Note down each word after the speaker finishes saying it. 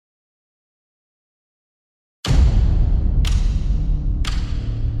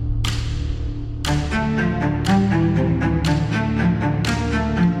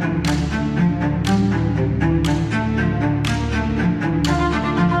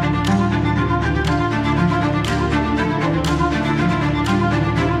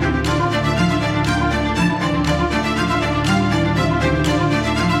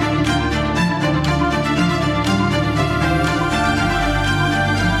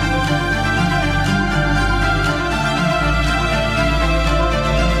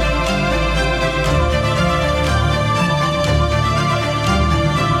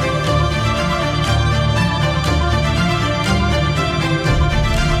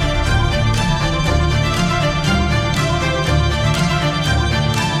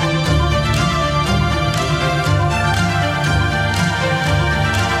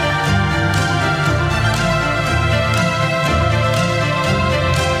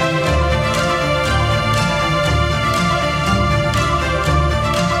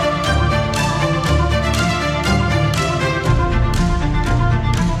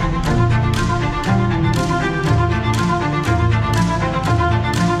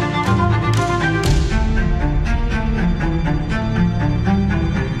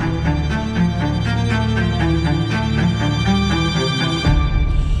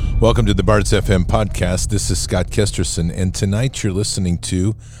Welcome to the Bards FM podcast. This is Scott Kesterson, and tonight you're listening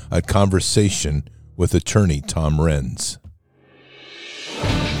to a conversation with attorney Tom Renz.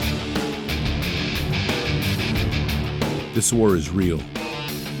 This war is real.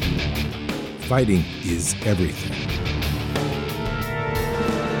 Fighting is everything.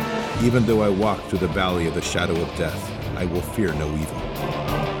 Even though I walk through the valley of the shadow of death, I will fear no evil.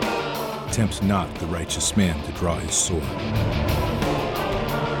 Tempt not the righteous man to draw his sword.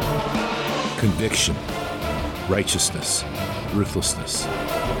 Conviction, righteousness, ruthlessness.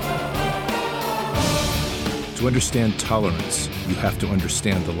 To understand tolerance, you have to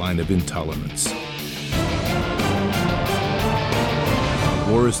understand the line of intolerance.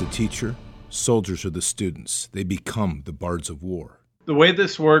 War is the teacher, soldiers are the students. They become the bards of war. The way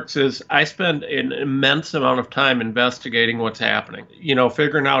this works is I spend an immense amount of time investigating what's happening,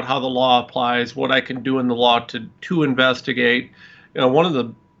 figuring out how the law applies, what I can do in the law to investigate. One of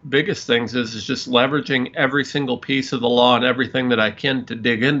the biggest things is just leveraging every single piece of the law and everything that I can to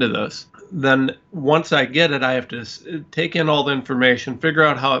dig into this. Then once I get it, I have to take in all the information, figure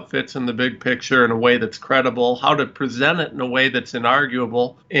out how it fits in the big picture in a way that's credible, how to present it in a way that's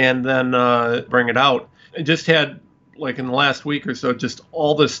inarguable, and then bring it out. I just had, in the last week or so, just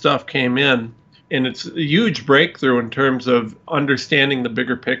all this stuff came in, and it's a huge breakthrough in terms of understanding the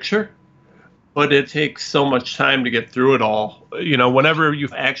bigger picture. But it takes so much time to get through it all. Whenever you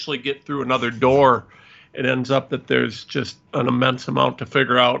actually get through another door, it ends up that there's just an immense amount to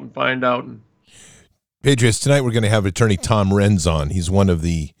figure out and find out. Patriots, tonight we're going to have attorney Tom Renz on. He's one of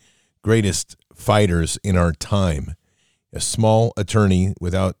the greatest fighters in our time. A small attorney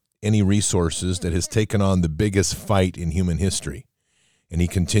without any resources that has taken on the biggest fight in human history. And he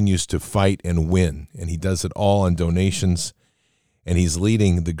continues to fight and win. And he does it all on donations. And he's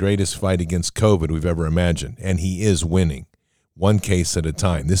leading the greatest fight against COVID we've ever imagined. And he is winning, one case at a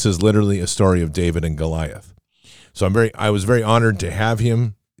time. This is literally a story of David and Goliath. So I was very honored to have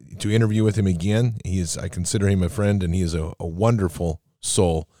him, to interview with him again. I consider him a friend, and he is a wonderful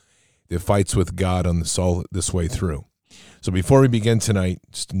soul that fights with God on the soul this way through. So before we begin tonight,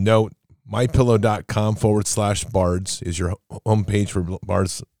 just note, mypillow.com/bards is your homepage for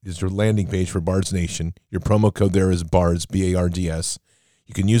Bards, is your landing page for Bards Nation. Your promo code there is BARDS, BARDS.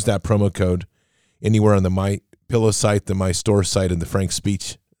 You can use that promo code anywhere on the My Pillow site, the My Store site, and the Frank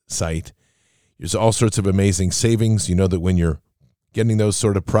Speech site. There's all sorts of amazing savings. You know that when you're getting those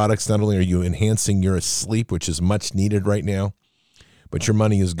sort of products, not only are you enhancing your sleep, which is much needed right now, but your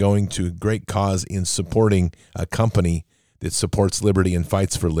money is going to a great cause in supporting a company that supports liberty and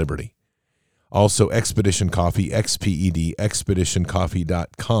fights for liberty. Also, Expedition Coffee, XPED,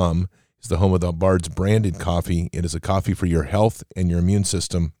 expeditioncoffee.com is the home of the Bards branded coffee. It is a coffee for your health and your immune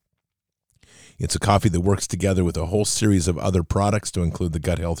system. It's a coffee that works together with a whole series of other products to include the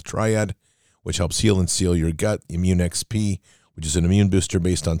Gut Health Triad, which helps heal and seal your gut, Immune XP, which is an immune booster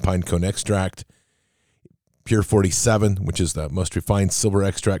based on pine cone extract, Pure 47, which is the most refined silver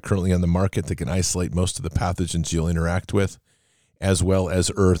extract currently on the market that can isolate most of the pathogens you'll interact with, as well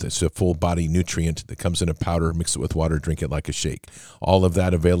as Earth. It's a full body nutrient that comes in a powder. Mix it with water, drink it like a shake. All of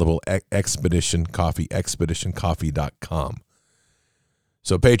that available at Expedition Coffee, expeditioncoffee.com.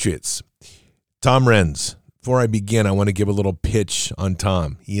 So Patriots, Tom Renz. Before I begin, I want to give a little pitch on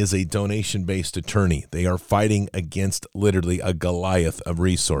Tom. He is a donation-based attorney. They are fighting against literally a Goliath of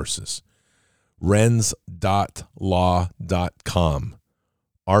resources. Renz.law.com.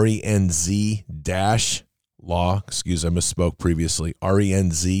 RENZ-law, I misspoke previously,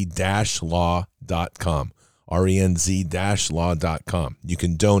 RENZ-law.com. RENZ-law.com. You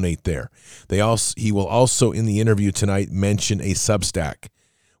can donate there. He will also, in the interview tonight, mention a Substack,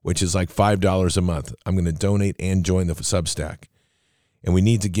 which is like $5 a month. I'm going to donate and join the Substack. And we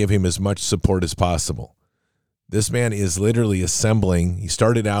need to give him as much support as possible. This man is literally assembling. He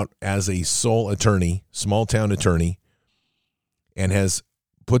started out as a sole attorney, small town attorney, and has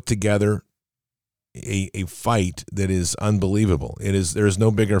put together a fight that is unbelievable. There is no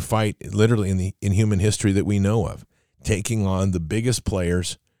bigger fight literally in human history that we know of. Taking on the biggest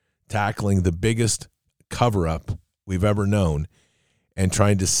players, tackling the biggest cover-up we've ever known, and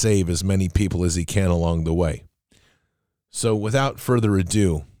trying to save as many people as he can along the way. So without further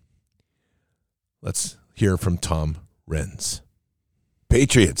ado, let's hear from Tom Renz.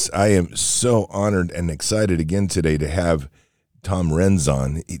 Patriots, I am so honored and excited again today to have Tom Renz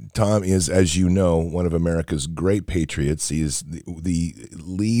on. Tom is, as you know, one of America's great patriots. He is the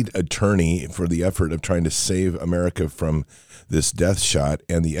lead attorney for the effort of trying to save America from this death shot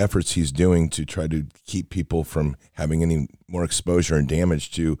and the efforts he's doing to try to keep people from having any more exposure and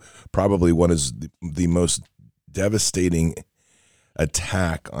damage to probably one of the most devastating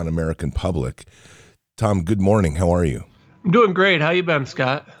attack on American public. Tom, good morning. How are you? I'm doing great. How you been,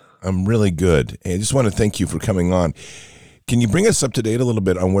 Scott? I'm really good. And I just want to thank you for coming on. Can you bring us up to date a little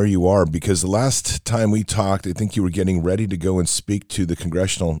bit on where you are? Because the last time we talked, I think you were getting ready to go and speak to the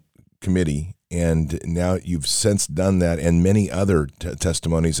Congressional Committee, and now you've since done that and many other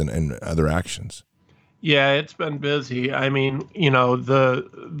testimonies and other actions. Yeah, it's been busy. I mean,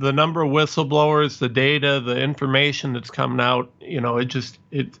 the number of whistleblowers, the data, the information that's coming out,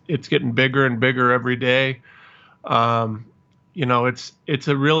 it's getting bigger and bigger every day. It's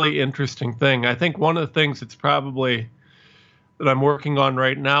a really interesting thing. I think one of the things that's probably that I'm working on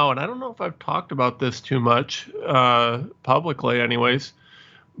right now, and I don't know if I've talked about this too much publicly anyways,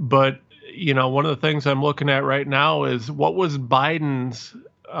 but one of the things I'm looking at right now is what was Biden's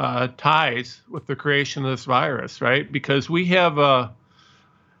ties with the creation of this virus, right? Because we have Hunter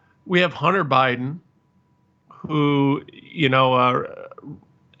Biden, who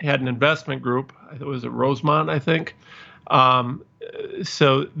had an investment group. It was at Rosemont, I think.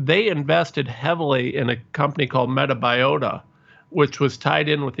 So they invested heavily in a company called MetaBiota, which was tied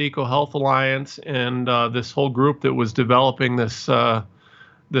in with EcoHealth Alliance and this whole group that was developing this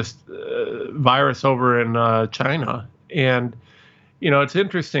virus over in China. And it's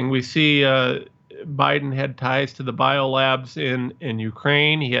interesting. We see Biden had ties to the biolabs in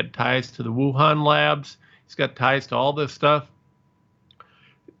Ukraine. He had ties to the Wuhan labs. He's got ties to all this stuff.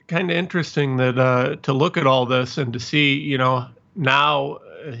 Kind of interesting that to look at all this and to see, now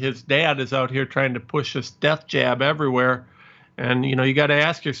his dad is out here trying to push this death jab everywhere. And, you got to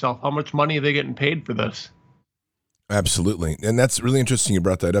ask yourself, how much money are they getting paid for this? Absolutely. And that's really interesting you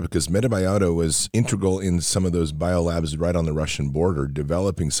brought that up, because MetaBiota was integral in some of those biolabs right on the Russian border,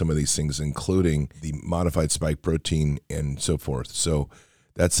 developing some of these things, including the modified spike protein and so forth. So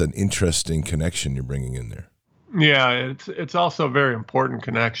that's an interesting connection you're bringing in there. Yeah, it's also a very important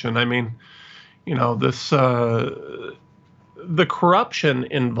connection. I mean, this the corruption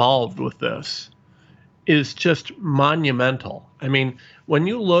involved with this is just monumental. I mean, when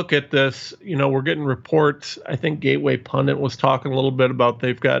you look at this, we're getting reports. I think Gateway Pundit was talking a little bit about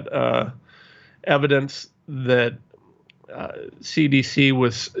they've got evidence that CDC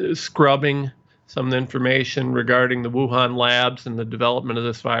was scrubbing some of the information regarding the Wuhan labs and the development of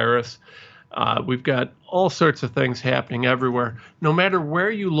this virus. We've got all sorts of things happening everywhere. No matter where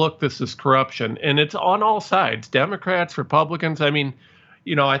you look, this is corruption, and it's on all sides, Democrats, Republicans. I mean,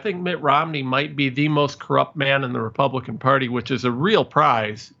 I think Mitt Romney might be the most corrupt man in the Republican Party, which is a real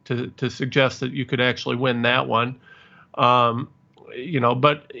prize to suggest that you could actually win that one. But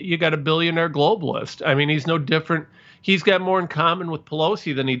you got a billionaire globalist. I mean, he's no different. He's got more in common with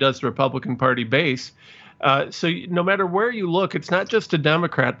Pelosi than he does the Republican Party base. So no matter where you look, it's not just a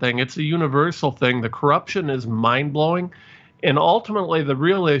Democrat thing. It's a universal thing. The corruption is mind-blowing. And ultimately, the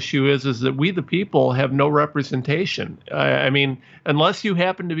real issue is that we, the people, have no representation. I mean, unless you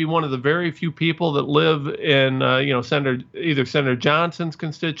happen to be one of the very few people that live in, Senator Johnson's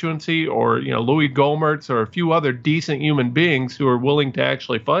constituency or, Louis Gohmert's or a few other decent human beings who are willing to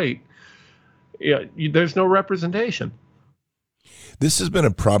actually fight, there's no representation. This has been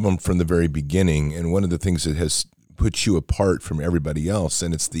a problem from the very beginning, and one of the things that has put you apart from everybody else,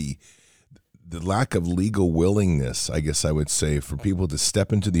 and it's the lack of legal willingness, I guess I would say, for people to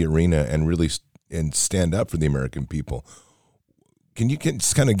step into the arena and really stand up for the American people. Can you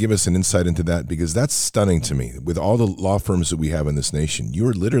just kind of give us an insight into that? Because that's stunning to me. With all the law firms that we have in this nation,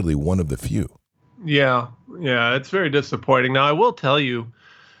 you're literally one of the few. Yeah, it's very disappointing. Now, I will tell you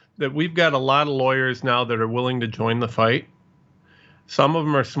that we've got a lot of lawyers now that are willing to join the fight. Some of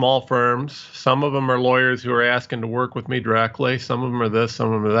them are small firms. Some of them are lawyers who are asking to work with me directly. Some of them are this, some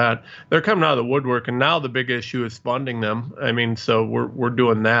of them are that. They're coming out of the woodwork, and now the big issue is funding them. I mean, so we're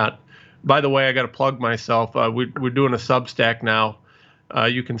doing that. By the way, I got to plug myself. We're doing a Substack now.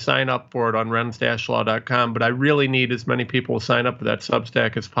 You can sign up for it on rens-law.com, but I really need as many people to sign up for that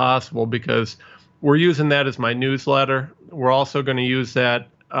Substack as possible, because we're using that as my newsletter. We're also going to use that.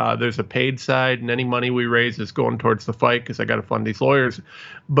 There's a paid side, and any money we raise is going towards the fight because I got to fund these lawyers.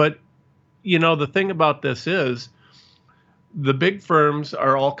 But, the thing about this is the big firms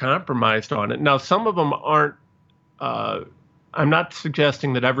are all compromised on it. Now, some of them aren't. I'm not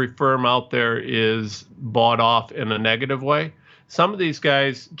suggesting that every firm out there is bought off in a negative way. Some of these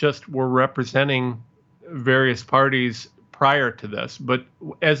guys just were representing various parties prior to this. But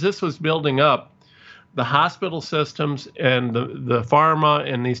as this was building up, the hospital systems and the pharma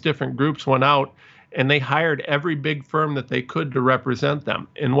and these different groups went out and they hired every big firm that they could to represent them.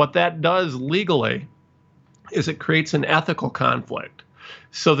 And what that does legally is it creates an ethical conflict.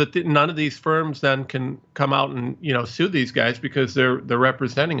 so that none of these firms then can come out and sue these guys because they're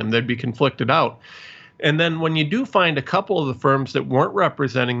representing them. They'd be conflicted out. And then when you do find a couple of the firms that weren't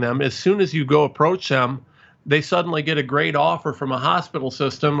representing them, as soon as you go approach them, they suddenly get a great offer from a hospital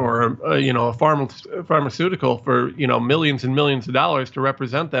system or a pharmaceutical for millions and millions of dollars to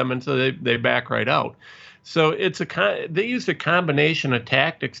represent them, and so they back right out. So they used a combination of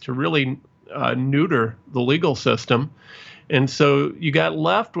tactics to really neuter the legal system, and so you got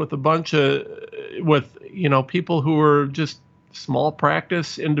left with a bunch of people who were just small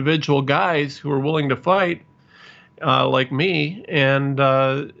practice individual guys who were willing to fight, like me, and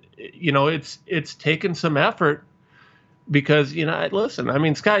it's taken some effort because, listen, I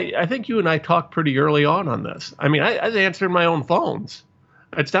mean, Scott, I think you and I talked pretty early on this. I mean, I was answering my own phones.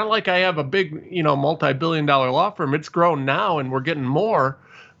 It's not like I have a big, multi-billion-dollar law firm. It's grown now and we're getting more,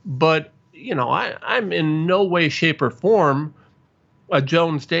 but, I'm in no way, shape, or form a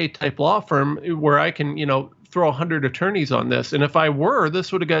Jones Day type law firm where I can, throw 100 attorneys on this. And if I were,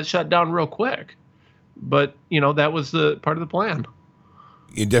 this would have got shut down real quick. But, that was the part of the plan.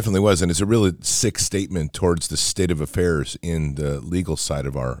 It definitely was, and it's a really sick statement towards the state of affairs in the legal side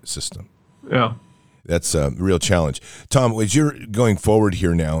of our system. Yeah. That's a real challenge. Tom, as you're going forward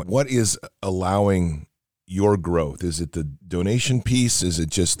here now, what is allowing your growth? Is it the donation piece? Is it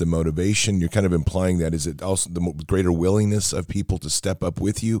just the motivation? You're kind of implying that. Is it also the greater willingness of people to step up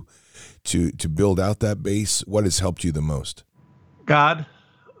with you to build out that base? What has helped you the most? God.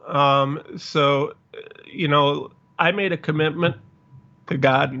 So, I made a commitment to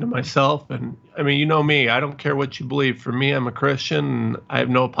God and to myself. And I mean, me, I don't care what you believe. For me, I'm a Christian and I have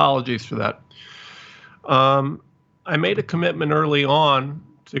no apologies for that. I made a commitment early on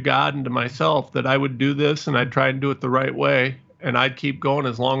to God and to myself that I would do this and I'd try and do it the right way. And I'd keep going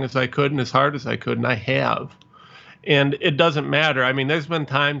as long as I could and as hard as I could. And I have. And it doesn't matter. I mean, there's been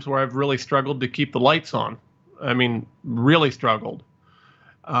times where I've really struggled to keep the lights on. I mean, really struggled.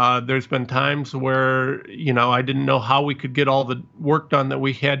 There's been times where, I didn't know how we could get all the work done that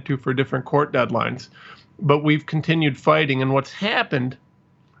we had to for different court deadlines. But we've continued fighting. And what's happened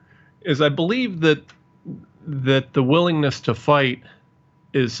is I believe that the willingness to fight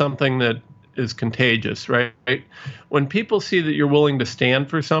is something that is contagious, right? When people see that you're willing to stand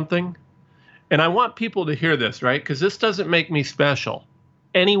for something, and I want people to hear this, right? Because this doesn't make me special.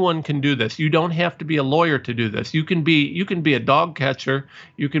 Anyone can do this. You don't have to be a lawyer to do this. You can be a dog catcher.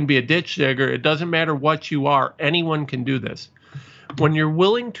 You can be a ditch digger. It doesn't matter what you are. Anyone can do this. When you're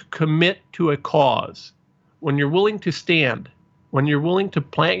willing to commit to a cause, when you're willing to stand, when you're willing to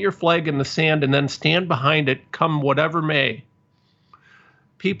plant your flag in the sand and then stand behind it, come whatever may,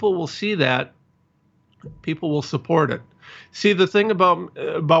 people will see that. People will support it. See, the thing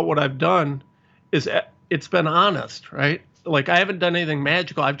about what I've done is it's been honest, right? Like, I haven't done anything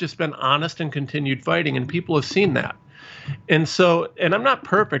magical. I've just been honest and continued fighting, and people have seen that. And so, and I'm not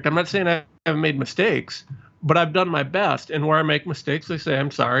perfect. I'm not saying I haven't made mistakes, but I've done my best. And where I make mistakes, I say, I'm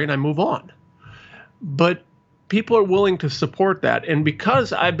sorry, and I move on. But people are willing to support that. And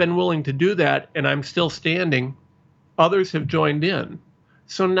because I've been willing to do that, and I'm still standing, others have joined in.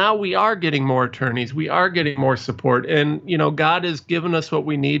 So now we are getting more attorneys. We are getting more support. And, God has given us what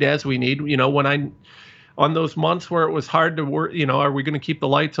we need as we need. On those months where it was hard to work, are we going to keep the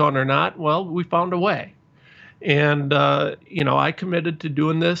lights on or not? Well, we found a way. And, I committed to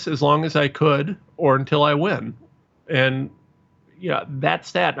doing this as long as I could or until I win. And, yeah,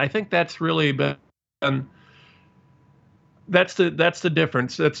 that's that. I think that's really been, that's the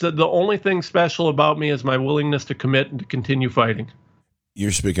difference. That's the only thing special about me is my willingness to commit and to continue fighting.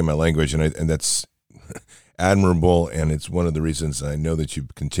 You're speaking my language, and that's admirable, and it's one of the reasons I know that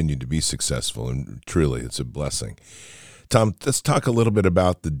you've continued to be successful, and truly, it's a blessing. Tom, let's talk a little bit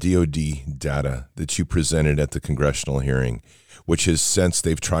about the DOD data that you presented at the congressional hearing, which has since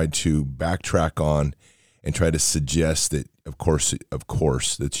they've tried to backtrack on and try to suggest that, of course,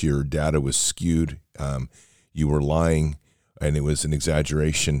 that your data was skewed, you were lying, and it was an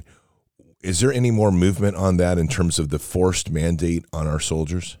exaggeration. Is there any more movement on that in terms of the forced mandate on our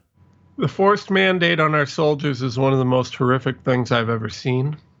soldiers? The forced mandate on our soldiers is one of the most horrific things I've ever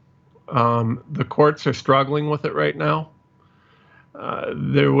seen. The courts are struggling with it right now.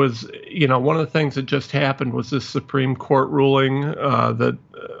 There was, one of the things that just happened was this Supreme Court ruling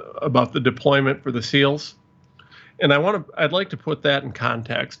about the deployment for the SEALs. And I'd like to put that in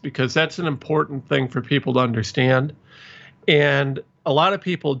context because that's an important thing for people to understand. And a lot of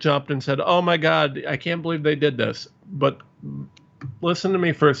people jumped and said, oh my God, I can't believe they did this. But listen to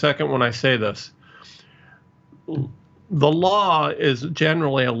me for a second when I say this. The law is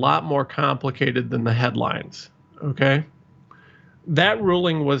generally a lot more complicated than the headlines, okay? That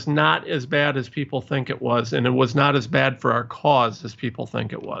ruling was not as bad as people think it was, and it was not as bad for our cause as people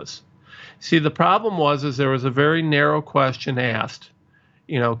think it was. See, the problem is there was a very narrow question asked.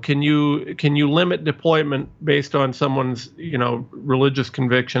 Can you limit deployment based on someone's, religious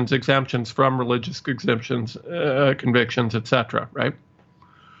convictions, exemptions from religious exemptions, convictions, etc. Right?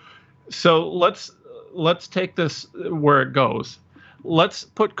 So let's take this where it goes. Let's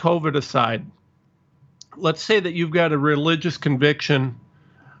put COVID aside. Let's say that you've got a religious conviction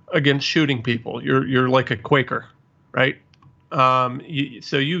against shooting people. You're like a Quaker, right?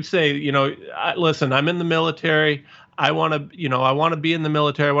 So you say, listen, I'm in the military. I want to be in the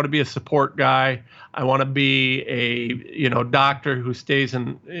military. I want to be a support guy. I want to be a, doctor who stays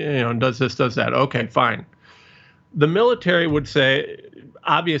in, does this, does that. Okay, fine. The military would say,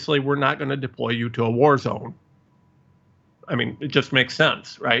 obviously, we're not going to deploy you to a war zone. I mean, it just makes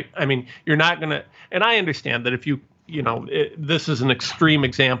sense, right? I mean, you're not going to, and I understand that if this is an extreme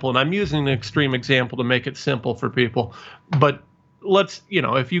example, and I'm using an extreme example to make it simple for people, but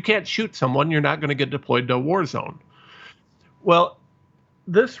if you can't shoot someone, you're not going to get deployed to a war zone. Well,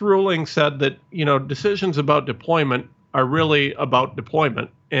 this ruling said that, decisions about deployment are really about deployment.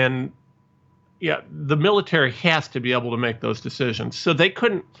 And the military has to be able to make those decisions. So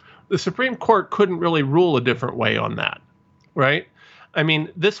the Supreme Court couldn't really rule a different way on that, right? I mean,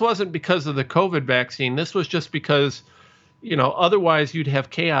 this wasn't because of the COVID vaccine. This was just because, otherwise you'd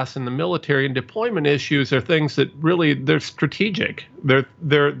have chaos in the military, and deployment issues are things that really, they're strategic.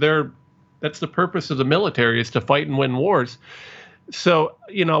 That's the purpose of the military, is to fight and win wars. So,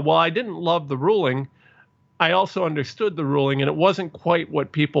 while I didn't love the ruling, I also understood the ruling, and it wasn't quite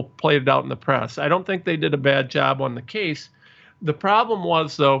what people played it out in the press. I don't think they did a bad job on the case. The problem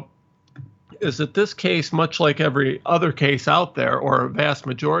was, though, is that this case, much like every other case out there, or a vast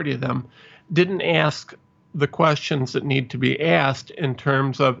majority of them, didn't ask the questions that need to be asked in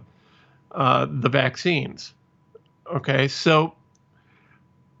terms of the vaccines. Okay, so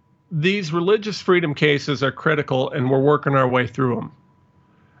these religious freedom cases are critical, and we're working our way through them.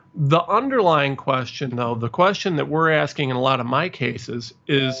 The underlying question, though, the question that we're asking in a lot of my cases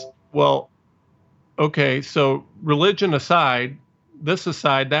is, well, okay, so religion aside, this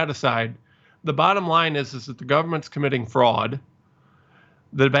aside, that aside, the bottom line is that the government's committing fraud.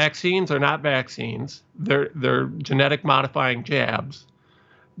 The vaccines are not vaccines. They're genetic modifying jabs.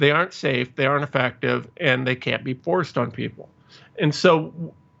 They aren't safe, they aren't effective, and they can't be forced on people. And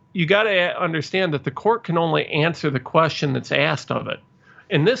so you got to understand that the court can only answer the question that's asked of it.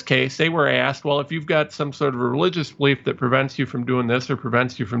 In this case, they were asked, well, if you've got some sort of a religious belief that prevents you from doing this or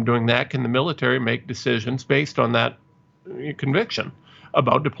prevents you from doing that, can the military make decisions based on that conviction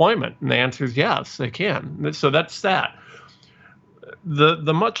about deployment? And the answer is yes, they can. So that's that.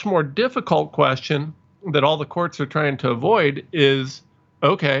 The much more difficult question that all the courts are trying to avoid is,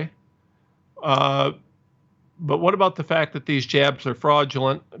 okay, but what about the fact that these jabs are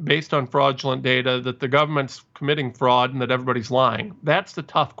fraudulent, based on fraudulent data, that the government's committing fraud and that everybody's lying? That's the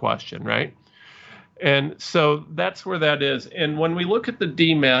tough question, right? And so that's where that is. And when we look at the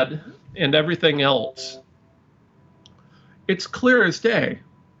DMED and everything else, it's clear as day.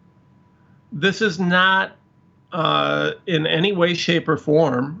 This is not in any way, shape, or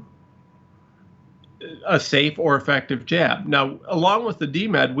form a safe or effective jab. Now, along with the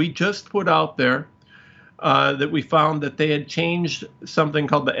DMED, we just put out there that we found that they had changed something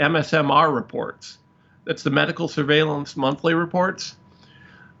called the MSMR reports. That's the Medical Surveillance Monthly reports.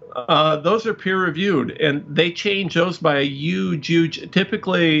 Those are peer-reviewed, and they change those by a huge,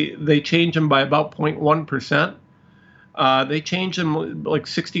 typically they change them by about 0.1%. They change them like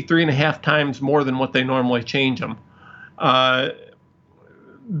 63.5 times more than what they normally change them,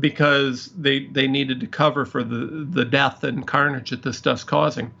 because they needed to cover for the death and carnage that this stuff's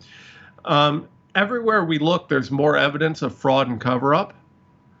causing. Everywhere we look, there's more evidence of fraud and cover-up.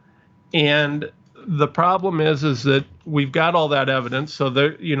 And the problem is that we've got all that evidence, so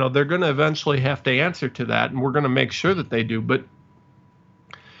they're going to eventually have to answer to that, and we're going to make sure that they do. But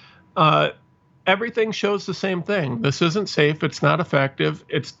everything shows the same thing. This isn't safe. It's not effective.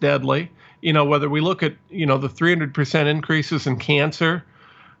 It's deadly. Whether we look at, the 300% increases in cancer,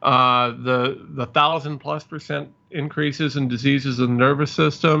 the 1,000+% increases in diseases of the nervous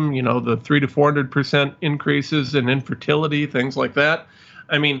system, the 300 to 400% increases in infertility, things like that.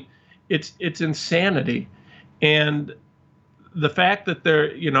 I mean, it's insanity. And the fact that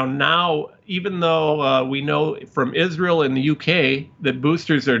they're, now, even though we know from Israel and the UK that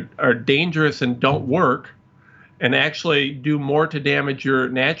boosters are dangerous and don't work and actually do more to damage your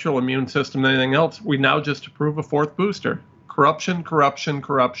natural immune system than anything else, we now just approve a fourth booster. Corruption.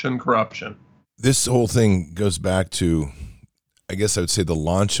 This whole thing goes back to, I guess I would say the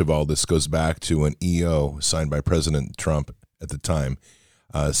launch of all this goes back to an EO signed by President Trump at the time,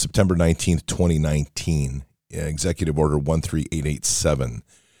 September 19th, 2019, Executive Order 13887,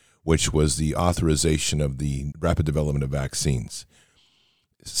 which was the authorization of the rapid development of vaccines.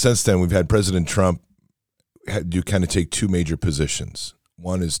 Since then, we've had President Trump kind of take two major positions.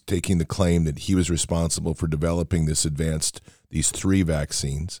 One is taking the claim that he was responsible for developing these three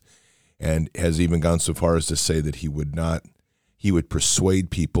vaccines, and has even gone so far as to say that he would persuade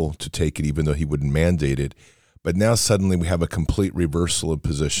people to take it even though he wouldn't mandate it. But now suddenly we have a complete reversal of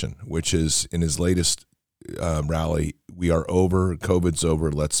position, which is in his latest rally, we are over, COVID's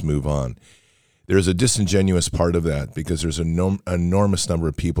over, let's move on. There's a disingenuous part of that because there's an enormous number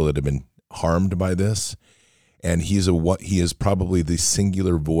of people that have been harmed by this. And he is probably the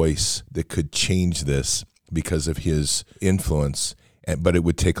singular voice that could change this because of his influence, but it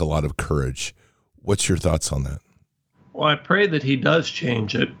would take a lot of courage. What's your thoughts on that? Well, I pray that he does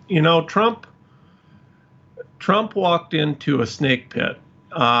change it. You know, Trump walked into a snake pit.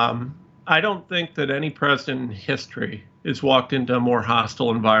 I don't think that any president in history has walked into a more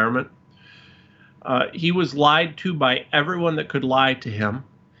hostile environment. He was lied to by everyone that could lie to him.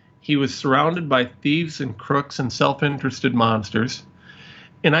 He was surrounded by thieves and crooks and self-interested monsters.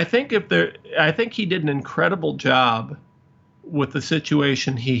 And I think he did an incredible job with the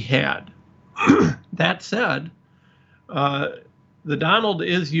situation he had. That said, the Donald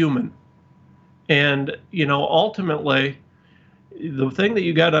is human. And, you know, ultimately, the thing that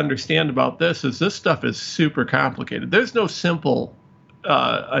you got to understand about this stuff is super complicated. There's no simple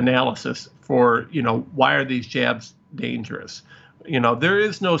analysis for, you know, why are these jabs dangerous? You know, there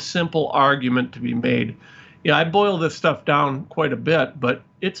is no simple argument to be made. Yeah, I boil this stuff down quite a bit, but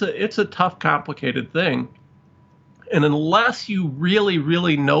it's a tough, complicated thing. And unless you really,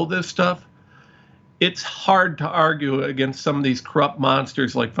 really know this stuff, it's hard to argue against some of these corrupt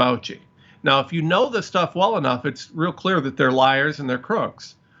monsters like Fauci. Now, if you know this stuff well enough, it's real clear that they're liars and they're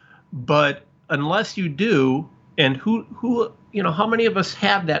crooks. But unless you do, and who you know, how many of us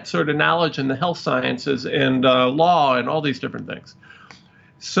have that sort of knowledge in the health sciences and law and all these different things?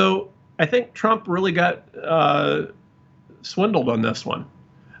 So I think Trump really got swindled on this one.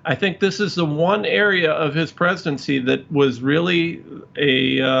 I think this is the one area of his presidency that was really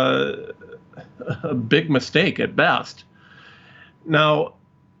a big mistake at best. Now,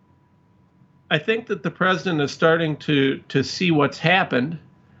 I think that the president is starting to see what's happened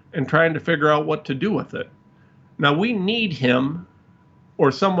and trying to figure out what to do with it. Now, we need him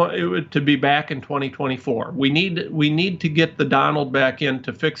or someone to be back in 2024. We need to get the Donald back in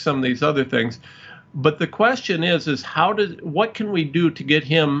to fix some of these other things. But the question is what can we do to get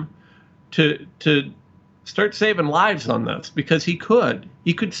him to start saving lives on this? Because he could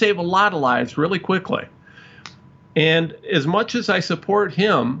save a lot of lives really quickly. And as much as I support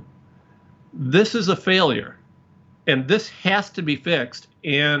him, this is a failure, and this has to be fixed.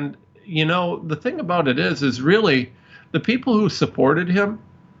 And, you know, the thing about it is really the people who supported him,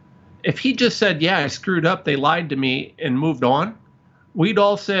 if he just said, yeah, I screwed up, they lied to me, and moved on, we'd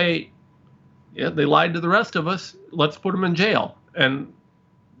all say, yeah, they lied to the rest of us, let's put them in jail, and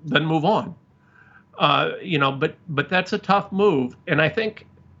then move on. You know, but that's a tough move. And I think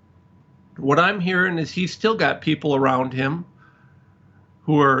what I'm hearing is he's still got people around him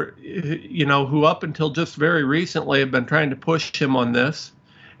who are, you know, who up until just very recently have been trying to push him on this.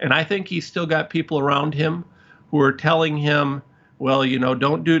 And I think he's still got people around him who are telling him, well, you know,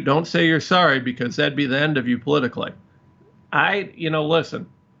 don't say you're sorry because that'd be the end of you politically. Listen,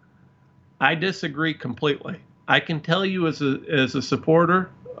 I disagree completely. I can tell you as a supporter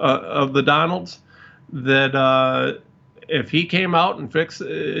of the Donalds that if he came out and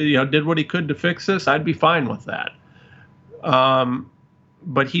did what he could to fix this, I'd be fine with that.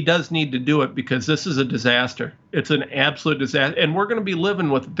 But he does need to do it because this is a disaster. It's an absolute disaster. And we're going to be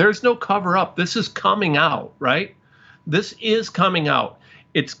living with it. There's no cover up. This is coming out, right? This is coming out.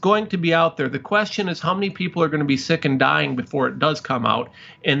 It's going to be out there. The question is how many people are going to be sick and dying before it does come out?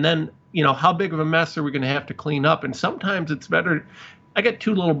 And then, you know, how big of a mess are we going to have to clean up? And sometimes it's better. I got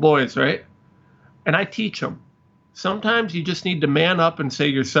 2 little boys, right? And I teach them. Sometimes you just need to man up and say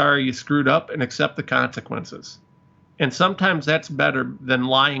you're sorry, you screwed up, and accept the consequences. And sometimes that's better than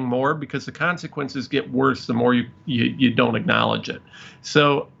lying more because the consequences get worse the more you don't acknowledge it.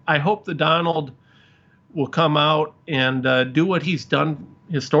 So I hope the Donald will come out and do what he's done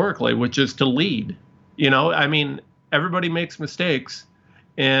historically, which is to lead. You know, I mean, everybody makes mistakes.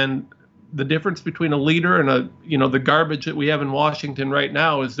 And the difference between a leader and the garbage that we have in Washington right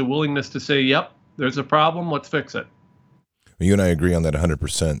now is the willingness to say, yep, there's a problem, let's fix it. You and I agree on that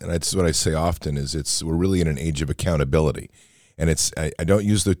 100%. And that's what I say often is we're really in an age of accountability. And I don't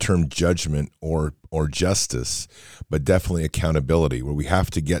use the term judgment or justice, but definitely accountability, where we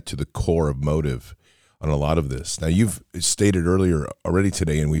have to get to the core of motive on a lot of this. Now, you've stated earlier already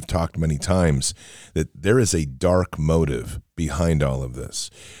today, and we've talked many times, that there is a dark motive behind all of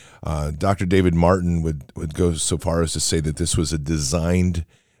this. Dr. David Martin would go so far as to say that this was a designed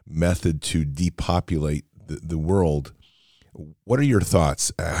method to depopulate the world. What are your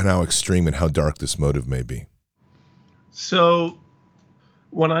thoughts on how extreme and how dark this motive may be? So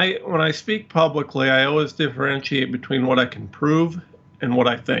when I speak publicly, I always differentiate between what I can prove and what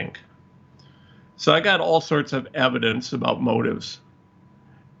I think. So I got all sorts of evidence about motives.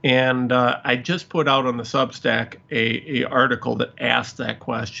 And I just put out on the Substack a article that asked that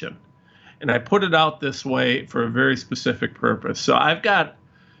question. And I put it out this way for a very specific purpose. So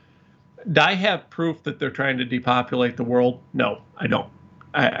do I have proof that they're trying to depopulate the world? No, I don't.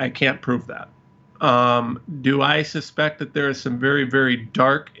 I can't prove that. Do I suspect that there is some very, very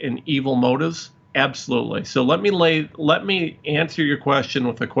dark and evil motives? Absolutely. So let me answer your question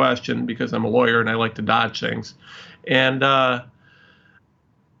with a question, because I'm a lawyer and I like to dodge things. And but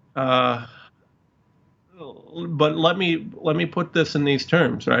let me put this in these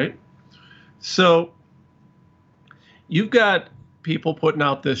terms, right? So you've got people putting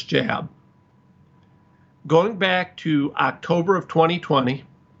out this jab. Going back to October of 2020,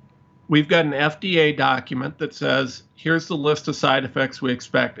 we've got an FDA document that says, here's the list of side effects we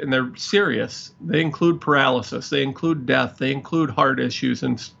expect, and they're serious. They include paralysis, they include death, they include heart issues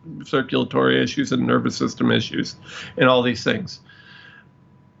and circulatory issues and nervous system issues and all these things.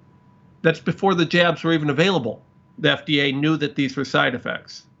 That's before the jabs were even available. The FDA knew that these were side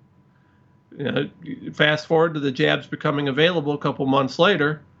effects. Fast forward to the jabs becoming available a couple months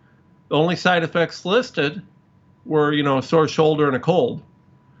later, the only side effects listed were, a sore shoulder and a cold.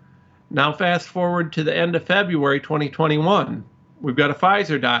 Now fast forward to the end of February 2021. We've got a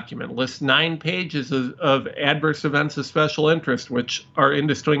Pfizer document, lists 9 pages of adverse events of special interest, which are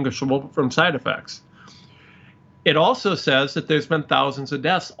indistinguishable from side effects. It also says that there's been thousands of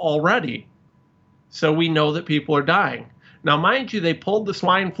deaths already. So we know that people are dying. Now, mind you, they pulled the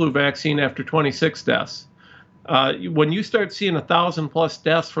swine flu vaccine after 26 deaths. When you start seeing 1,000+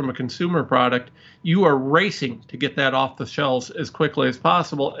 deaths from a consumer product, you are racing to get that off the shelves as quickly as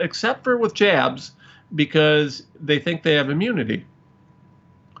possible, except for with jabs, because they think they have immunity.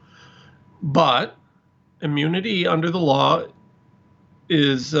 But immunity under the law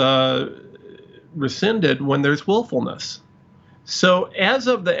is rescinded when there's willfulness. So as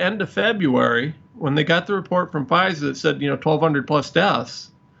of the end of February, when they got the report from Pfizer that said, 1,200+ deaths,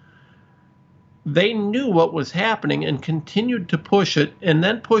 they knew what was happening and continued to push it, and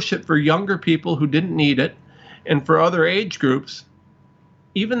then push it for younger people who didn't need it and for other age groups.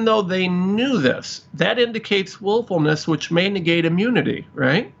 Even though they knew this, that indicates willfulness, which may negate immunity,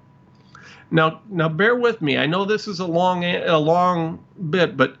 right? Now bear with me. I know this is a long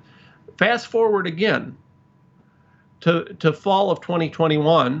bit, but fast forward again to fall of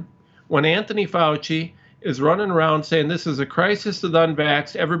 2021, when Anthony Fauci is running around saying this is a crisis of the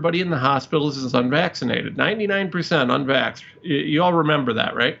unvaxxed. Everybody in the hospitals is unvaccinated. 99% unvaxxed. You all remember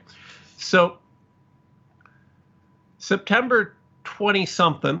that, right? So September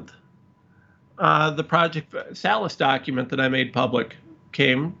 20-something, the Project Salus document that I made public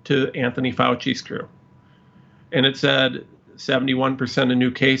came to Anthony Fauci's crew. And it said 71% of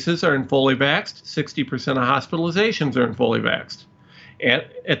new cases are in fully vaxxed, 60% of hospitalizations are in fully vaxxed.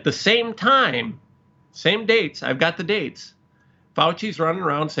 At the same time, same dates, I've got the dates, Fauci's running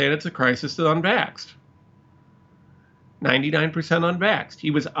around saying it's a crisis to the unvaxxed. 99% unvaxxed.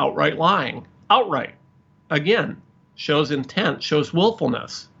 He was outright lying. Outright. Again, shows intent, shows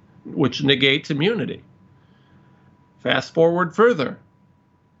willfulness, which negates immunity. Fast forward further.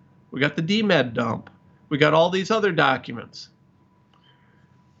 We got the DMED dump. We got all these other documents.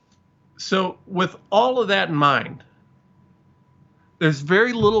 So with all of that in mind, there's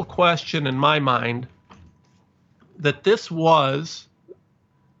very little question in my mind that this was,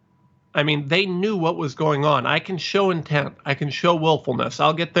 they knew what was going on. I can show intent. I can show willfulness.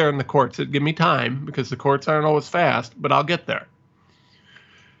 I'll get there in the courts. It'd give me time because the courts aren't always fast, but I'll get there.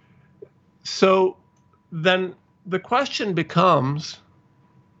 So then the question becomes,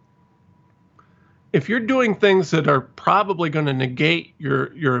 if you're doing things that are probably going to negate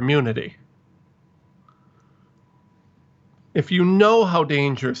your immunity, if you know how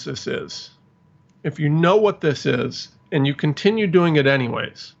dangerous this is, if you know what this is, and you continue doing it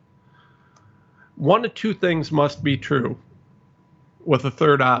anyways, one of two things must be true with a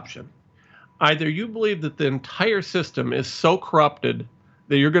third option. Either you believe that the entire system is so corrupted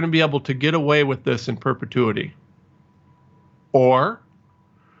that you're going to be able to get away with this in perpetuity, Or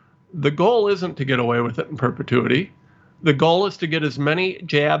the goal isn't to get away with it in perpetuity. The goal is to get as many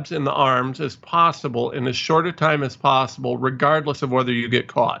jabs in the arms as possible in as short a time as possible, regardless of whether you get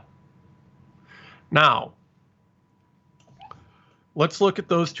caught. Now, let's look at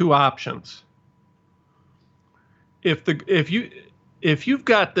those two options. If you've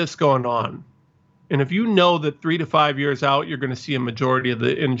got this going on, and if you know that 3 to 5 years out you're going to see a majority of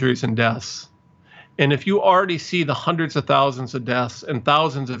the injuries and deaths, and if you already see the hundreds of thousands of deaths and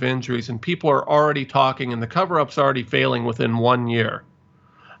thousands of injuries, and people are already talking and the cover-up's already failing within 1 year,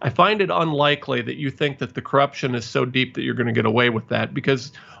 I find it unlikely that you think that the corruption is so deep that you're going to get away with that,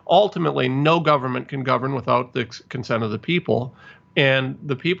 because ultimately no government can govern without the consent of the people, and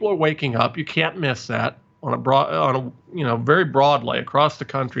the people are waking up. You can't miss that very broadly across the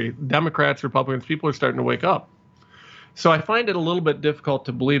country. Democrats, Republicans, people are starting to wake up. So I find it a little bit difficult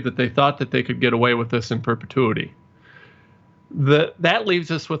to believe that they thought that they could get away with this in perpetuity. That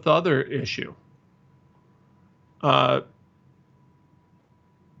leaves us with the other issue.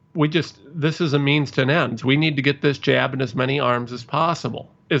 This is a means to an end. We need to get this jab in as many arms as possible,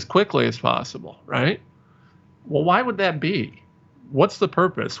 as quickly as possible, right? Well, why would that be? What's the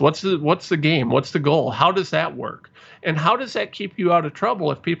purpose? What's the game? What's the goal? How does that work? And how does that keep you out of trouble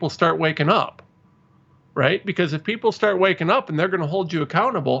if people start waking up? Right? Because if people start waking up and they're going to hold you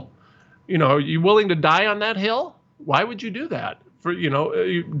accountable, are you willing to die on that hill? Why would you do that?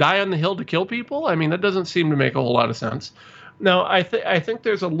 You die on the hill to kill people? I mean, that doesn't seem to make a whole lot of sense. Now, I think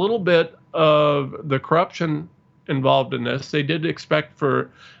there's a little bit of the corruption involved in this. I do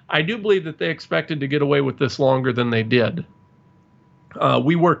believe that they expected to get away with this longer than they did.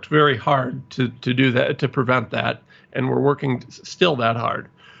 We worked very hard to do that, to prevent that, and we're working still that hard.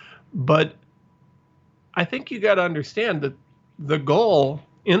 But I think you got to understand that the goal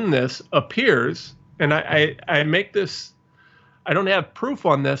in this appears, and I make this, I don't have proof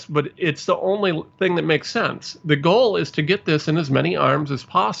on this, but it's the only thing that makes sense. The goal is to get this in as many arms as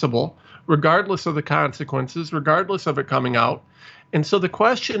possible, regardless of the consequences, regardless of it coming out. And so the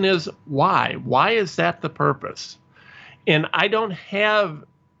question is, why? Why is that the purpose? And I don't have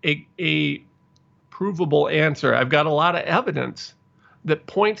a provable answer. I've got a lot of evidence that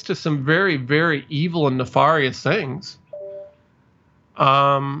points to some very, very evil and nefarious things.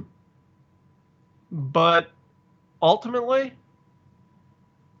 But ultimately,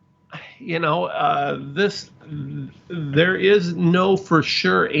 there is no for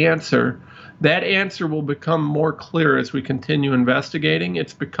sure answer. That answer will become more clear as we continue investigating.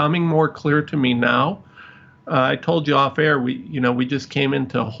 It's becoming more clear to me now. I told you off air, we just came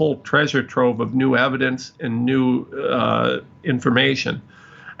into a whole treasure trove of new evidence and new information.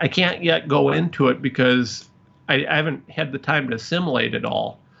 I can't yet go into it because I haven't had the time to assimilate it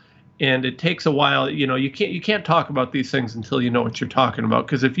all, and it takes a while. You can't talk about these things until you know what you're talking about.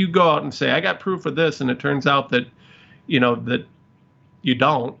 Because if you go out and say I got proof of this, and it turns out that that you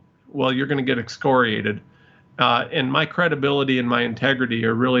don't, well, you're going to get excoriated. And my credibility and my integrity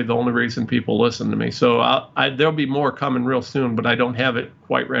are really the only reason people listen to me. So there'll be more coming real soon, but I don't have it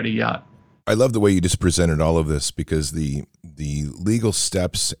quite ready yet. I love the way you just presented all of this, because the legal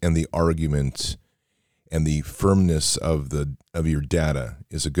steps and the argument and the firmness of your data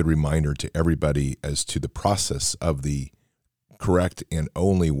is a good reminder to everybody as to the process of the correct and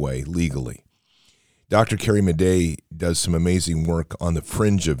only way legally. Dr. Carrie Madej does some amazing work on the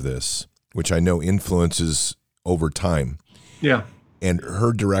fringe of this, which I know influences over time. Yeah. And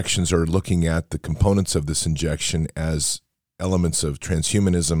her directions are looking at the components of this injection as elements of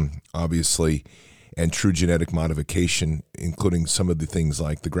transhumanism, obviously, and true genetic modification, including some of the things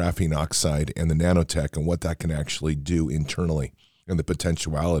like the graphene oxide and the nanotech and what that can actually do internally and the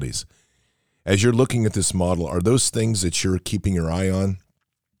potentialities. As you're looking at this model, are those things that you're keeping your eye on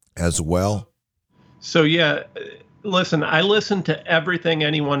as well? So, yeah, listen, I listen to everything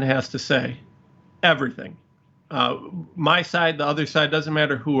anyone has to say. Everything. My side, the other side, doesn't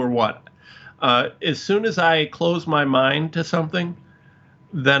matter who or what. As soon as I close my mind to something,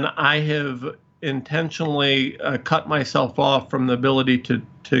 then I have intentionally cut myself off from the ability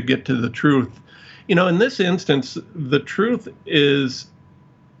to get to the truth. In this instance, the truth is,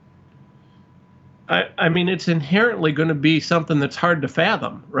 I mean, it's inherently going to be something that's hard to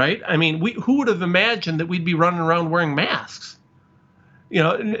fathom, right? I mean, who would have imagined that we'd be running around wearing masks?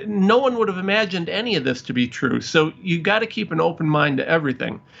 No one would have imagined any of this to be true. So you got to keep an open mind to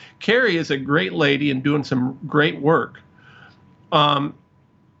everything. Carrie is a great lady and doing some great work.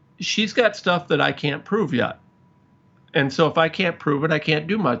 She's got stuff that I can't prove yet. And so if I can't prove it, I can't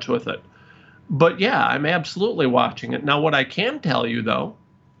do much with it. But yeah, I'm absolutely watching it. Now, what I can tell you, though,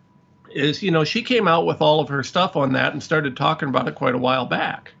 is, she came out with all of her stuff on that and started talking about it quite a while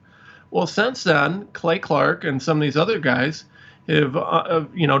back. Well, since then, Clay Clark and some of these other guys have,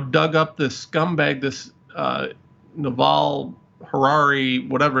 dug up this scumbag, this Yuval Harari,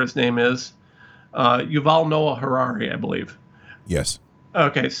 whatever his name is, Yuval Noah Harari, I believe. Yes.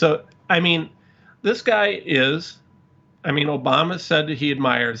 Okay, so, this guy is, Obama said that he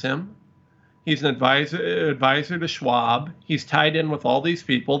admires him. He's an advisor to Schwab. He's tied in with all these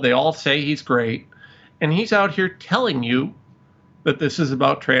people. They all say he's great. And he's out here telling you that this is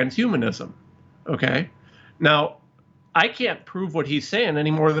about transhumanism. Okay? Now, I can't prove what he's saying any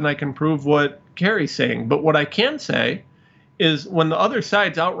more than I can prove what Kerry's saying. But what I can say is when the other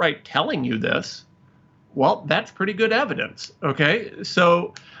side's outright telling you this, well, that's pretty good evidence. Okay?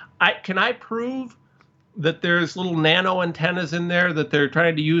 So can I prove that there's little nano antennas in there that they're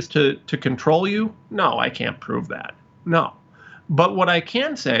trying to use to control you? No, I can't prove that. No. But what I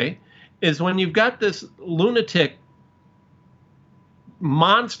can say is when you've got this lunatic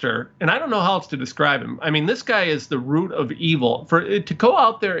monster, and I don't know how else to describe him. This guy is the root of evil. To go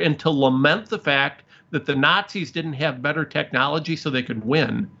out there and to lament the fact that the Nazis didn't have better technology so they could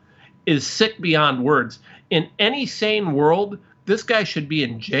win is sick beyond words. In any sane world, this guy should be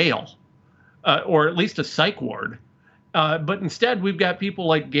in jail. Or at least a psych ward. But instead, we've got people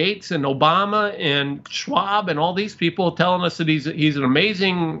like Gates and Obama and Schwab and all these people telling us that he's an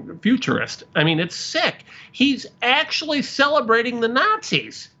amazing futurist. It's sick. He's actually celebrating the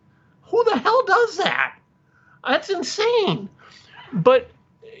Nazis. Who the hell does that? That's insane. But,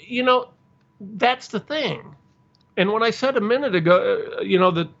 that's the thing. And when I said a minute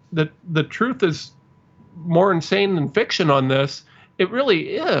ago, that the truth is more insane than fiction on this, it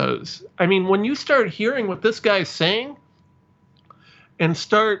really is. When you start hearing what this guy's saying and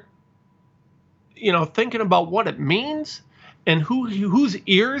start, thinking about what it means and whose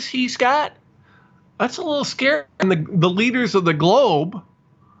ears he's got, that's a little scary. And the leaders of the globe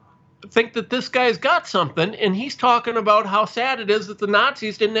think that this guy's got something, and he's talking about how sad it is that the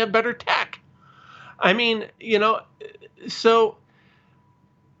Nazis didn't have better tech. So...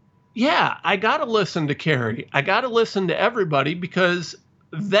 yeah, I got to listen to Kerry. I got to listen to everybody, because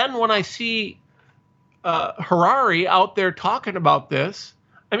then when I see Harari out there talking about this,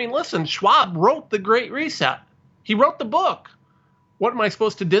 listen, Schwab wrote The Great Reset. He wrote the book. What, am I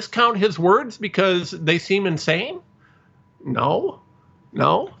supposed to discount his words because they seem insane? No.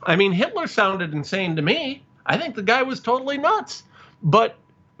 Hitler sounded insane to me. I think the guy was totally nuts. But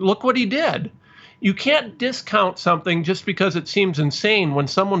look what he did. You can't discount something just because it seems insane when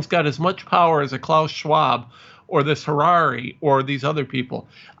someone's got as much power as a Klaus Schwab or this Harari or these other people.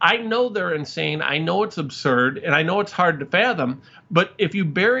 I know they're insane. I know it's absurd, and I know it's hard to fathom. But if you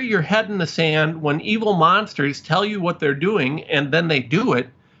bury your head in the sand when evil monsters tell you what they're doing and then they do it,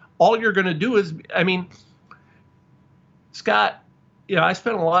 all you're going to do is, Scott, I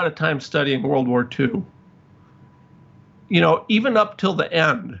spent a lot of time studying World War II. Even up till the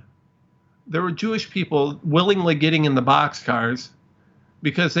end, there were Jewish people willingly getting in the boxcars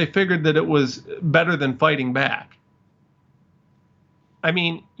because they figured that it was better than fighting back.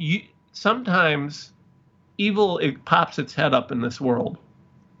 Sometimes evil, it pops its head up in this world.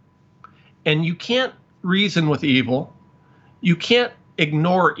 And you can't reason with evil. You can't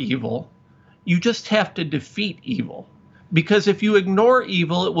ignore evil. You just have to defeat evil. Because if you ignore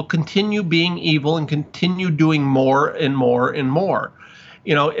evil, it will continue being evil and continue doing more and more and more.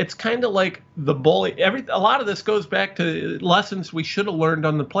 It's kind of like the bully. A lot of this goes back to lessons we should have learned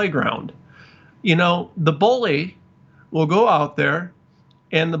on the playground. The bully will go out there,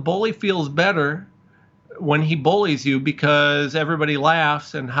 and the bully feels better when he bullies you because everybody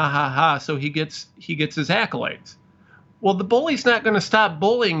laughs and ha ha ha. So he gets his accolades. Well, the bully's not going to stop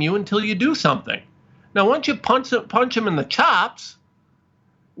bullying you until you do something. Now, once you punch him in the chops,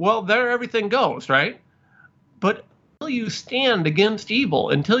 well, there everything goes, right? But until you stand against evil,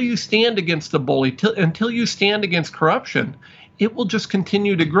 until you stand against the bully, until you stand against corruption, it will just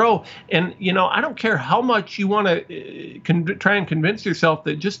continue to grow. And, I don't care how much you want to try and convince yourself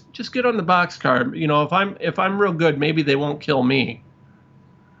that just get on the boxcar. If I'm real good, maybe they won't kill me.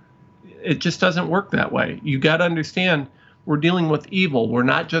 It just doesn't work that way. You got to understand, we're dealing with evil. We're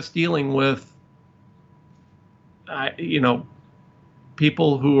not just dealing with,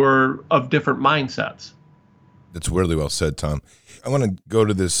 people who are of different mindsets. That's really well said, Tom. I want to go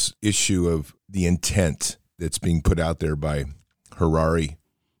to this issue of the intent that's being put out there by Harari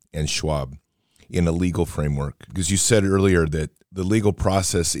and Schwab in a legal framework. Because you said earlier that the legal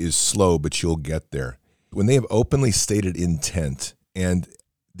process is slow, but you'll get there. When they have openly stated intent and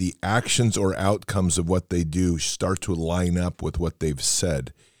the actions or outcomes of what they do start to line up with what they've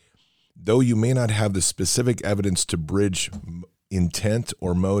said, though you may not have the specific evidence to bridge intent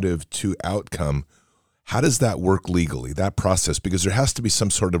or motive to outcome, how does that work legally, that process? Because there has to be some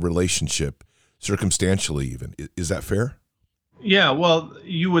sort of relationship, circumstantially even. Is that fair? Yeah, well,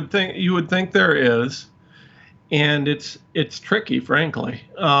 you would think there is, and it's tricky, frankly.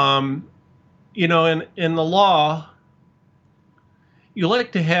 In the law, you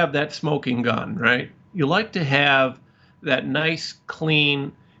like to have that smoking gun, right? You like to have that nice,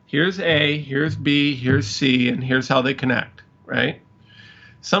 clean, here's A, here's B, here's C, and here's how they connect, right?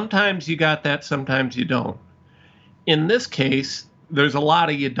 Sometimes you got that, sometimes you don't. In this case, there's a lot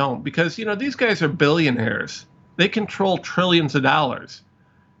of you don't, because, these guys are billionaires. They control trillions of dollars.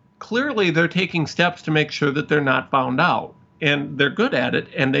 Clearly, they're taking steps to make sure that they're not found out, and they're good at it.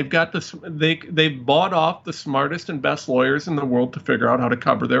 And they've got this. They've bought off the smartest and best lawyers in the world to figure out how to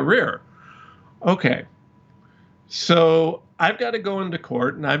cover their rear. Okay, so I've got to go into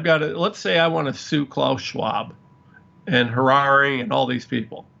court, and I've got to. Let's say I want to sue Klaus Schwab, and Harari, and all these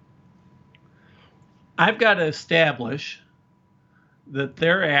people. I've got to establish that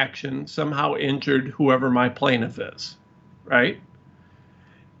their action somehow injured whoever my plaintiff is, right?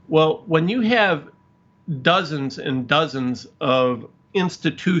 Well, when you have dozens and dozens of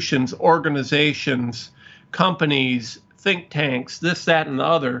institutions, organizations, companies, think tanks, this, that, and the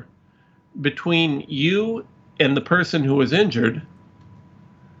other, between you and the person who was injured,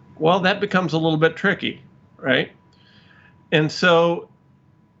 well, that becomes a little bit tricky, right? And so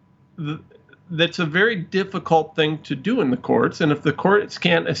that's a very difficult thing to do in the courts. And if the courts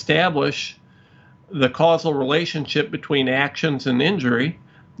can't establish the causal relationship between actions and injury,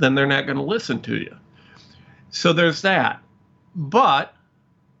 then they're not going to listen to you. So there's that. But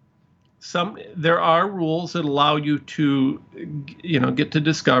there are rules that allow you to, get to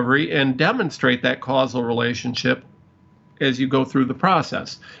discovery and demonstrate that causal relationship as you go through the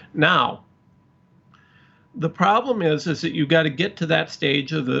process. Now, the problem is that you got to get to that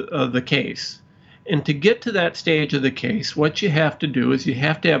stage of the case. And to get to that stage of the case, what you have to do is you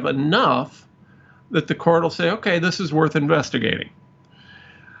have to have enough that the court will say, okay, this is worth investigating.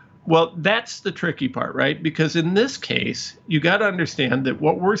 Well, that's the tricky part, right? Because in this case, you got to understand that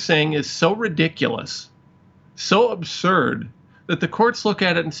what we're saying is so ridiculous, so absurd, that the courts look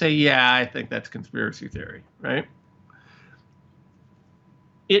at it and say, yeah, I think that's conspiracy theory, right?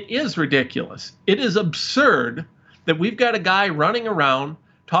 It is ridiculous. It is absurd that we've got a guy running around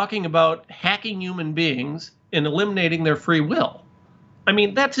talking about hacking human beings and eliminating their free will. I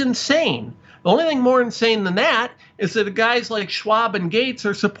mean, that's insane. The only thing more insane than that is that guys like Schwab and Gates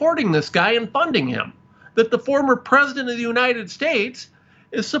are supporting this guy and funding him. That the former president of the United States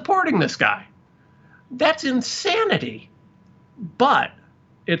is supporting this guy. That's insanity. But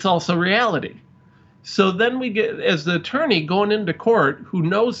it's also reality. So then we get, as the attorney going into court who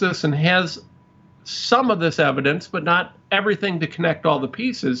knows this and has some of this evidence, but not everything to connect all the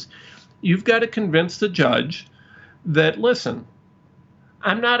pieces, you've got to convince the judge that, listen,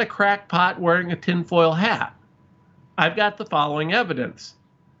 I'm not a crackpot wearing a tinfoil hat. I've got the following evidence.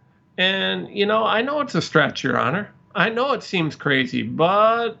 And, I know it's a stretch, Your Honor. I know it seems crazy,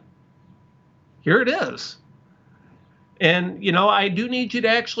 but here it is. And, I do need you to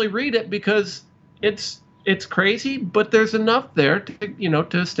actually read it because it's crazy, but there's enough there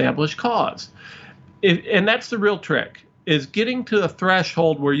to establish cause. And that's the real trick, is getting to a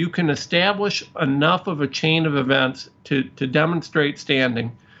threshold where you can establish enough of a chain of events to demonstrate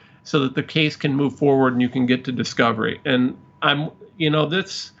standing so that the case can move forward and you can get to discovery. And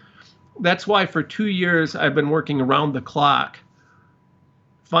that's why for 2 years I've been working around the clock,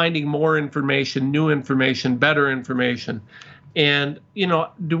 finding more information, new information, better information. And,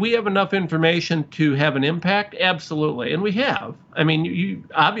 do we have enough information to have an impact? Absolutely. And we have. I mean,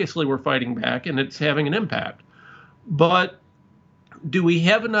 obviously we're fighting back and it's having an impact. But do we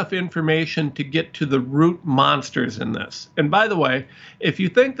have enough information to get to the root monsters in this? And by the way, if you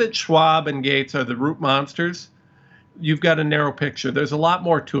think that Schwab and Gates are the root monsters, you've got a narrow picture. There's a lot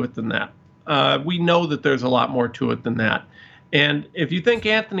more to it than that. We know that there's a lot more to it than that. And if you think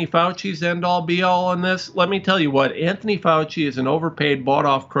Anthony Fauci's end all be all in this, let me tell you what, Anthony Fauci is an overpaid, bought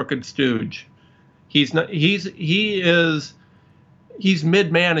off, crooked stooge. He's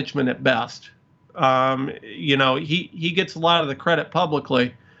mid-management at best. He gets a lot of the credit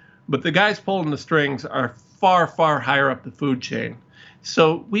publicly, but the guys pulling the strings are far, far higher up the food chain.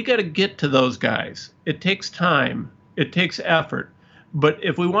 So we got to get to those guys. It takes time. It takes effort. But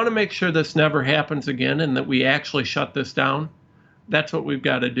if we want to make sure this never happens again and that we actually shut this down, that's what we've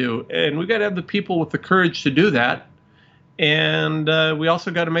got to do. And we've got to have the people with the courage to do that. And we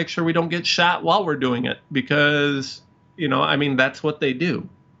also got to make sure we don't get shot while we're doing it because, that's what they do.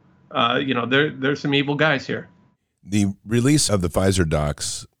 There's some evil guys here. The release of the Pfizer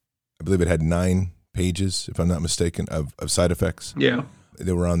docs, I believe it had 9 pages, if I'm not mistaken, of side effects. Yeah.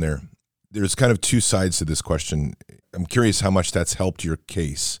 They were on there. There's kind of 2 sides to this question. I'm curious how much that's helped your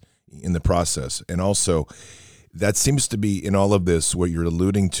case in the process. And also, that seems to be in all of this, what you're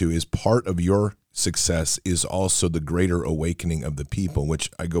alluding to is part of your success is also the greater awakening of the people, which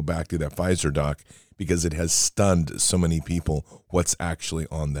I go back to that Pfizer doc because it has stunned so many people what's actually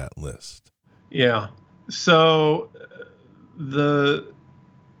on that list. Yeah. So the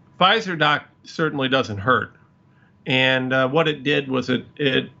Pfizer doc certainly doesn't hurt. And what it did was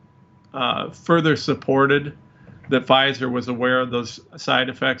it further supported that Pfizer was aware of those side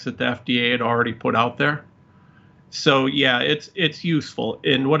effects that the FDA had already put out there. So yeah, it's useful.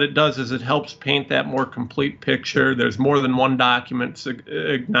 And what it does is it helps paint that more complete picture. There's more than one document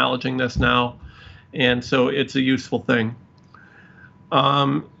acknowledging this now. And so it's a useful thing.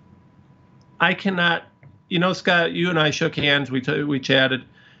 I cannot, Scott, you and I shook hands, we chatted.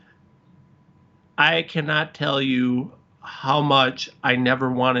 I cannot tell you how much I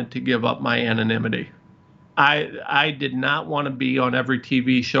never wanted to give up my anonymity. I did not want to be on every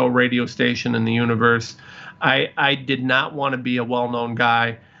TV show, radio station in the universe. I did not want to be a well-known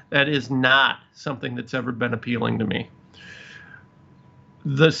guy. That is not something that's ever been appealing to me.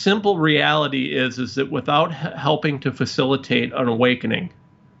 The simple reality is that without helping to facilitate an awakening,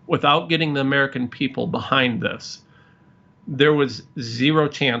 without getting the American people behind this, there was zero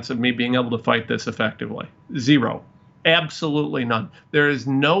chance of me being able to fight this effectively. Zero. Absolutely none. There is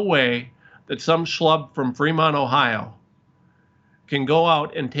no way that some schlub from Fremont, Ohio, can go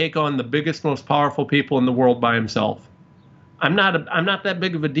out and take on the biggest, most powerful people in the world by himself. I'm not that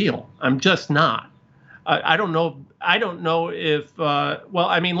big of a deal. I'm just not. I don't know if.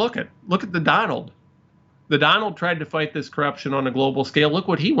 Look at the Donald. The Donald tried to fight this corruption on a global scale. Look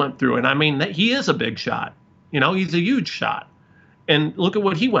what he went through, and he is a big shot. He's a huge shot, and look at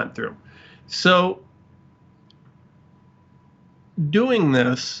what he went through. So, doing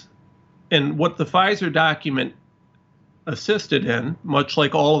this, and what the Pfizer document assisted in, much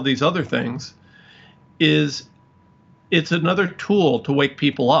like all of these other things, is it's another tool to wake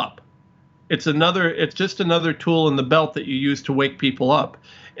people up. It's just another tool in the belt that you use to wake people up.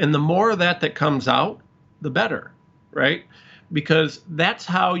 And the more of that comes out, the better, right? Because that's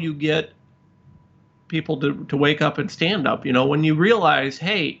how you get people to wake up and stand up. When you realize,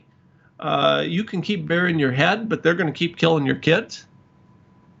 hey, you can keep burying your head, but they're going to keep killing your kids.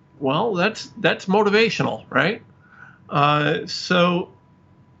 Well, that's motivational, right? So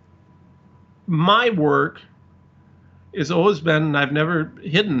my work has always been, and I've never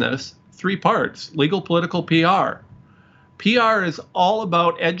hidden this, 3 parts: legal, political, PR. PR is all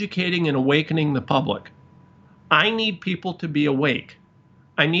about educating and awakening the public. I need people to be awake.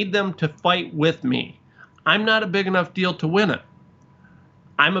 I need them to fight with me. I'm not a big enough deal to win it.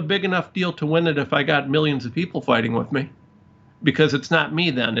 I'm a big enough deal to win it if I got millions of people fighting with me. Because it's not me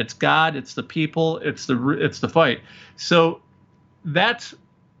then, it's God, it's the people, it's the fight. So that's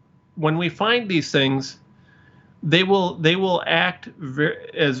when we find these things, they will act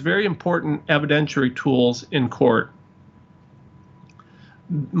as very important evidentiary tools in court.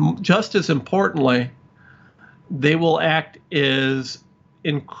 Just as importantly, they will act as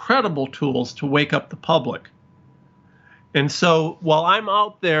incredible tools to wake up the public. And so while I'm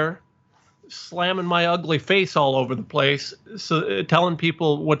out there slamming my ugly face all over the place, so telling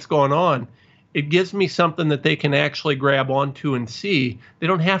people what's going on, it gives me something that they can actually grab onto and see. They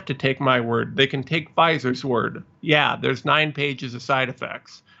don't have to take my word. They can take Pfizer's word. Yeah, there's 9 pages of side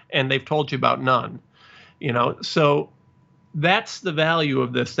effects, and they've told you about none. So that's the value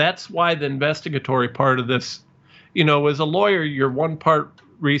of this. That's why the investigatory part of this, as a lawyer, you're 1 part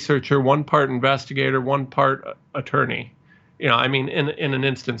researcher, 1 part investigator, 1 part attorney. In an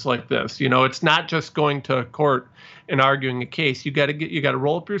instance like this, it's not just going to court and arguing a case. You got to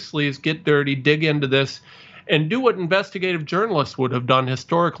roll up your sleeves, get dirty, dig into this, and do what investigative journalists would have done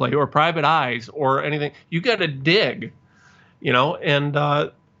historically, or private eyes, or anything. You got to dig, and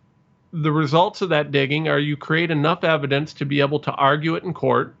the results of that digging are you create enough evidence to be able to argue it in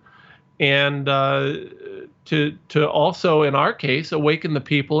court, and to also, in our case, awaken the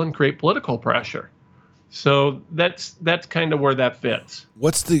people and create political pressure. So that's kind of where that fits.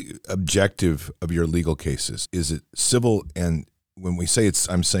 What's the objective of your legal cases? Is it civil? And when we say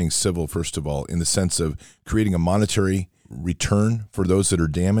I'm saying civil, first of all, in the sense of creating a monetary return for those that are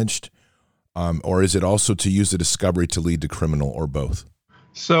damaged, or is it also to use the discovery to lead to criminal, or both?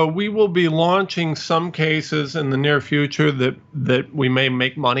 So we will be launching some cases in the near future that we may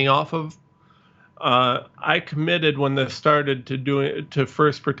make money off of. I committed when this started to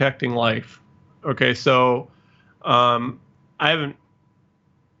first protecting life. Okay, so I haven't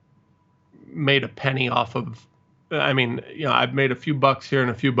made a penny off of. I mean, I've made a few bucks here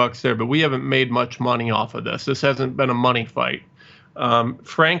and a few bucks there, but we haven't made much money off of this. This hasn't been a money fight.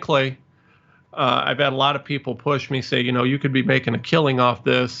 Frankly, I've had a lot of people push me, say, you could be making a killing off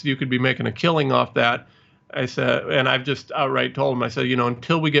this. You could be making a killing off that. I said, and I've just outright told them, I said,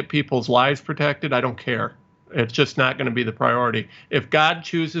 until we get people's lives protected, I don't care. It's just not going to be the priority. If God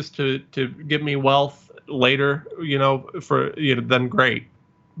chooses to give me wealth later, then great.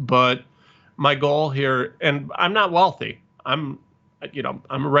 But my goal here, and I'm not wealthy. I'm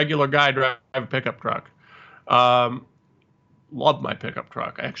a regular guy, drive a pickup truck. Love my pickup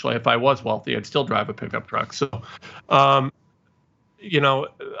truck. Actually, if I was wealthy, I'd still drive a pickup truck. So, I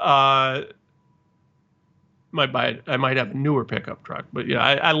might have a newer pickup truck, but yeah,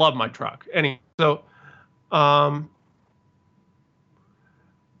 I love my truck. So,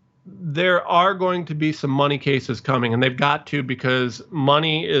 there are going to be some money cases coming, and they've got to, because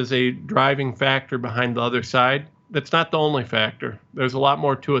money is a driving factor behind the other side. That's not the only factor. There's a lot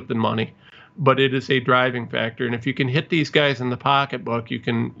more to it than money, but it is a driving factor. And if you can hit these guys in the pocketbook, you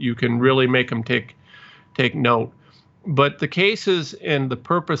can really make them take note. But the cases and the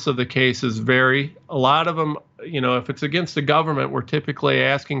purpose of the cases vary. A lot of them, if it's against the government, we're typically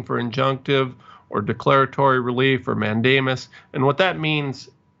asking for injunctive or declaratory relief or mandamus. And what that means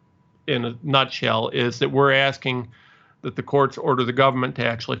in a nutshell is that we're asking that the courts order the government to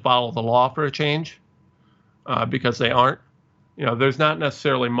actually follow the law for a change, because they aren't. There's not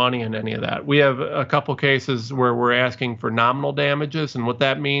necessarily money in any of that. We have a couple cases where we're asking for nominal damages, and what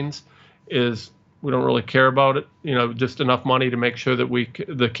that means is we don't really care about it, just enough money to make sure that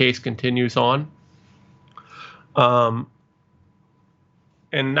the case continues on.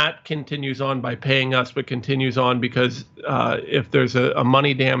 And not continues on by paying us, but continues on because if there's a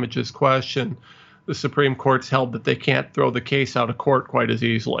money damages question, the Supreme Court's held that they can't throw the case out of court quite as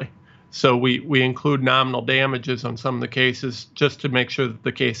easily. So we include nominal damages on some of the cases just to make sure that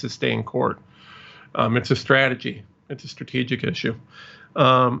the cases stay in court. It's a strategy. It's a strategic issue.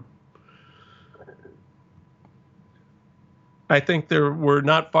 I think we're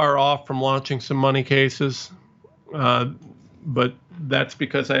not far off from launching some money cases, but that's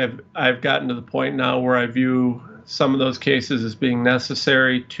because I've gotten to the point now where I view some of those cases as being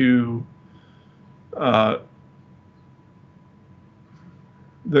necessary to.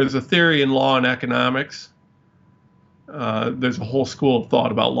 There's a theory in law and economics. There's a whole school of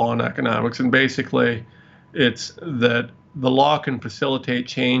thought about law and economics, and basically, it's that the law can facilitate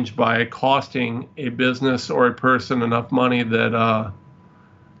change by costing a business or a person enough money that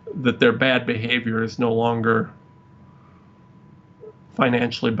their bad behavior is no longer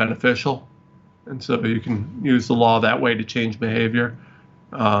financially beneficial, and so you can use the law that way to change behavior.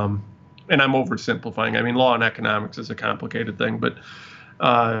 And I'm oversimplifying. I mean, law and economics is a complicated thing, but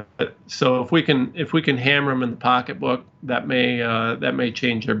so if we can hammer them in the pocketbook, that may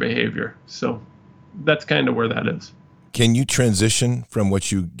change their behavior. So that's kind of where that is. Can you transition from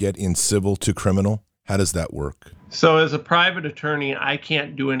what you get in civil to criminal? How does that work? So as a private attorney, I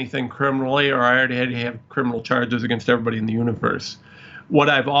can't do anything criminally, or I already have criminal charges against everybody in the universe. What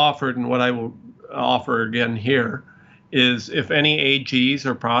I've offered, and what I will offer again here, is if any AGs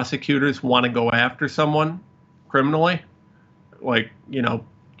or prosecutors want to go after someone criminally, like,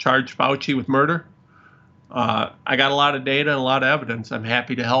 charge Fauci with murder, I got a lot of data and a lot of evidence. I'm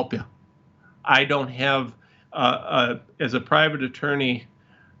happy to help you. I don't have, as a private attorney,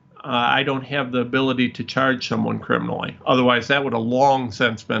 I don't have the ability to charge someone criminally. Otherwise, that would have long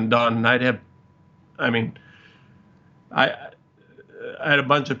since been done. And I had a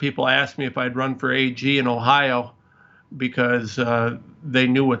bunch of people ask me if I'd run for AG in Ohio because they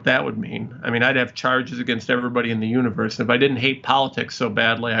knew what that would mean. I mean, I'd have charges against everybody in the universe. If I didn't hate politics so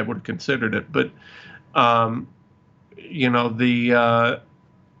badly, I would have considered it. But, I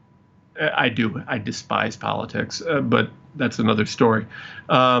do. I despise politics, but that's another story.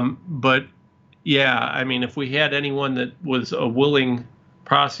 But, yeah, I mean, if we had anyone that was a willing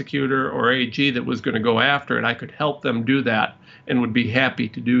prosecutor or AG that was going to go after it, I could help them do that and would be happy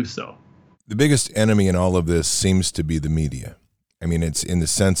to do so. The biggest enemy in all of this seems to be the media. I mean, it's in the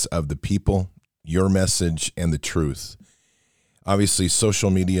sense of the people, your message, and the truth. Obviously, social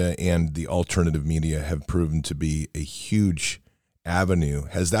media and the alternative media have proven to be a huge avenue.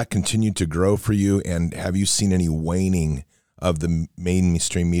 Has that continued to grow for you, and have you seen any waning of the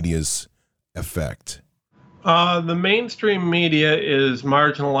mainstream media's effect? The mainstream media is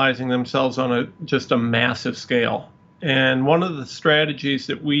marginalizing themselves on just a massive scale. And one of the strategies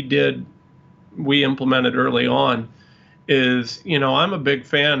that we did we implemented early on is, I'm a big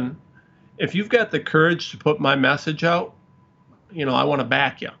fan. If you've got the courage to put my message out, I want to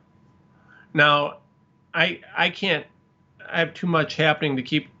back you. Now, I can't, I have too much happening to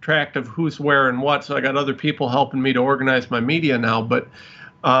keep track of who's where and what, so I got other people helping me to organize my media now. But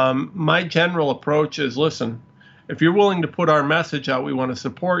my general approach is, listen, if you're willing to put our message out, we want to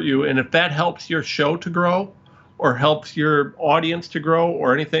support you. And if that helps your show to grow or helps your audience to grow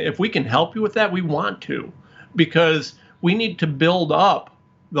or anything, if we can help you with that, we want to, because we need to build up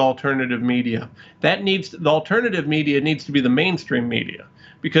the alternative media. The alternative media needs to be the mainstream media,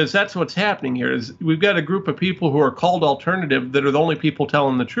 because that's what's happening here. Is we've got a group of people who are called alternative that are the only people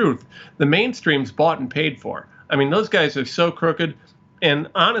telling the truth. The mainstream's bought and paid for. I mean, those guys are so crooked. And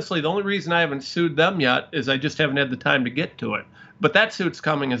honestly, the only reason I haven't sued them yet is I just haven't had the time to get to it. But that suit's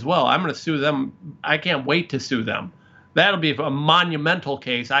coming as well. I'm going to sue them. I can't wait to sue them. That'll be a monumental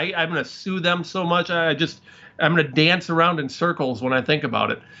case. I'm going to sue them so much. I'm going to dance around in circles when I think about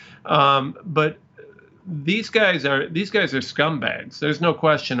it. But these guys are scumbags. There's no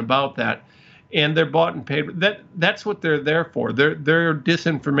question about that. And they're bought and paid. That's what they're there for. They're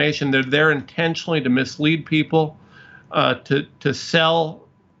disinformation. They're there intentionally to mislead people, to sell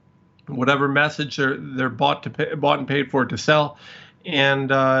whatever message they're bought and paid for to sell.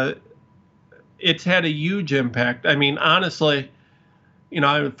 And it's had a huge impact. I mean, honestly,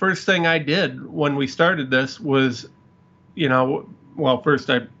 the first thing I did when we started this was, first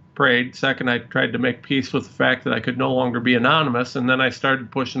I prayed. Second, I tried to make peace with the fact that I could no longer be anonymous. And then I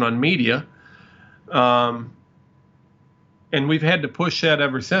started pushing on media. And we've had to push that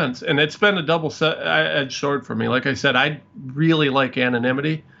ever since. And it's been a double-edged sword for me. Like I said, I really like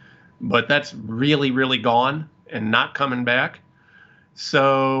anonymity, but that's really, really gone and not coming back.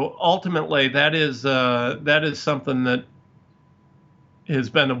 So ultimately, that is something that has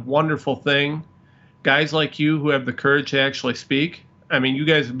been a wonderful thing. Guys like you who have the courage to actually speak. I mean, you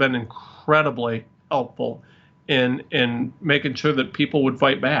guys have been incredibly helpful in making sure that people would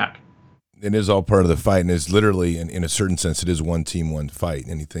fight back. It is all part of the fight, and is literally, in a certain sense, it is one team, one fight.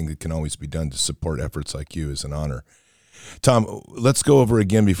 Anything that can always be done to support efforts like you is an honor. Tom, let's go over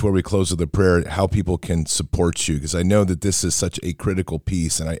again before we close with a prayer how people can support you, because I know that this is such a critical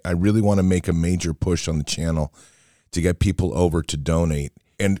piece, and I really want to make a major push on the channel to get people over to donate.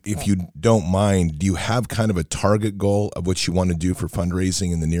 And if you don't mind, do you have kind of a target goal of what you want to do for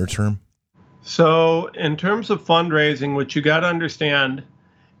fundraising in the near term? So in terms of fundraising, what you got to understand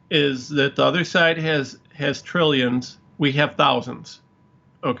is that the other side has trillions. We have thousands.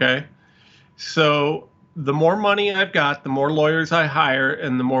 Okay? So the more money I've got, the more lawyers I hire,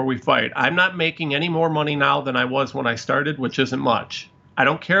 and the more we fight. I'm not making any more money now than I was when I started, which isn't much. I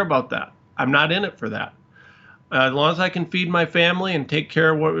don't care about that. I'm not in it for that. As long as I can feed my family and take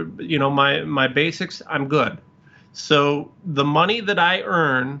care of my basics, I'm good. So the money that I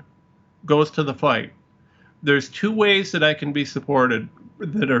earn goes to the fight. There's two ways that I can be supported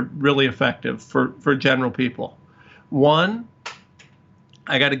that are really effective for general people. One,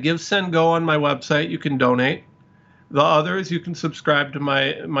 I got a Give, Send, Go on my website. You can donate. The other is you can subscribe to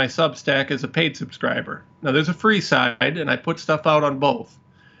my Substack as a paid subscriber. Now, there's a free side, and I put stuff out on both.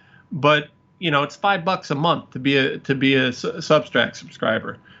 But it's $5 a month to be a Substack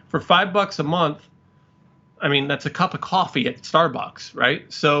subscriber. For $5 a month, I mean, that's a cup of coffee at Starbucks,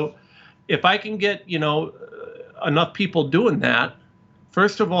 right? So if I can get enough people doing that,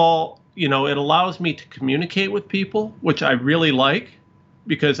 first of all, it allows me to communicate with people, which I really like,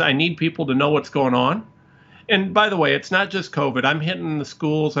 because I need people to know what's going on. And by the way, it's not just COVID. I'm hitting the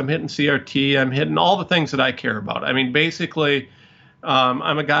schools, I'm hitting CRT, I'm hitting all the things that I care about. I mean, basically,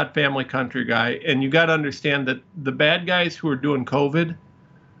 I'm a God, family, country guy, and you got to understand that the bad guys who are doing COVID,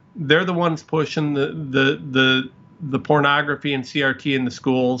 they're the ones pushing the pornography and CRT in the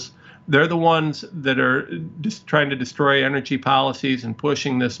schools. They're the ones that are just trying to destroy energy policies and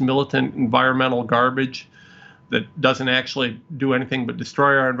pushing this militant environmental garbage that doesn't actually do anything but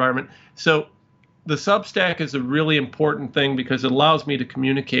destroy our environment. So the Substack is a really important thing because it allows me to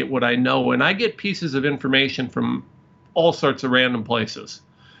communicate what I know. And I get pieces of information from all sorts of random places.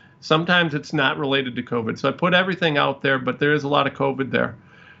 Sometimes it's not related to COVID. So I put everything out there, but there is a lot of COVID there.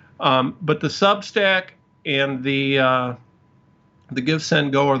 But the Substack and the Give,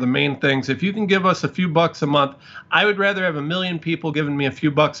 Send, Go are the main things. If you can give us a few bucks a month, I would rather have 1 million people giving me a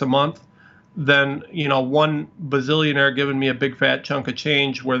few bucks a month than, one bazillionaire giving me a big fat chunk of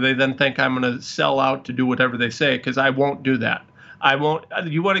change where they then think I'm going to sell out to do whatever they say, because I won't do that. I won't.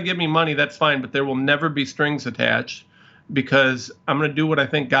 You want to give me money, that's fine, but there will never be strings attached, because I'm going to do what I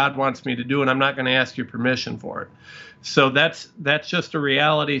think God wants me to do, and I'm not going to ask your permission for it. So that's just a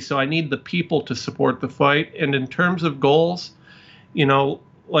reality. So I need the people to support the fight. And in terms of goals,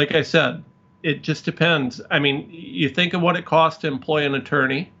 like I said, it just depends. I mean, you think of what it costs to employ an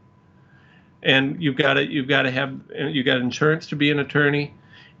attorney, and you've got insurance to be an attorney,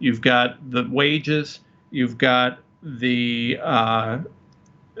 you've got the wages, you've got the all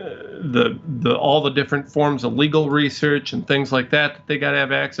the different forms of legal research and things like that they got to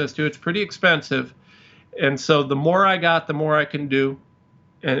have access to. It's pretty expensive, and so the more I got, the more I can do,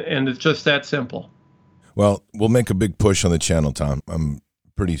 and it's just that simple. Well, we'll make a big push on the channel, Tom. I'm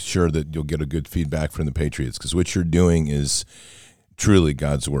pretty sure that you'll get a good feedback from the Patriots, because what you're doing is truly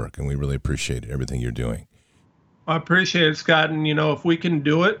God's work, and we really appreciate everything you're doing. I appreciate it, Scott, and if we can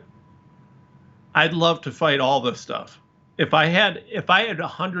do it, I'd love to fight all this stuff. If I had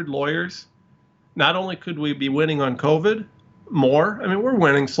 100 lawyers, not only could we be winning on COVID more, I mean, we're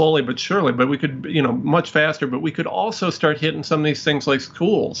winning slowly but surely, but we could, much faster, but we could also start hitting some of these things like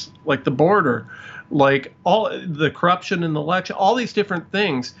schools, like the border, like all the corruption in the election, all these different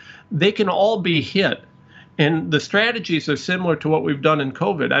things. They can all be hit. And the strategies are similar to what we've done in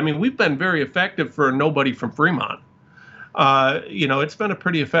COVID. I mean, we've been very effective for nobody from Fremont. It's been a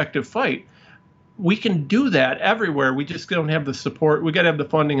pretty effective fight. We can do that everywhere. We just don't have the support. We got to have the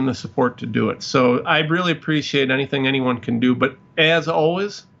funding and the support to do it. So I really appreciate anything anyone can do. But as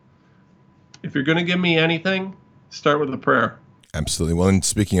always, if you're going to give me anything, start with a prayer. Absolutely. Well, and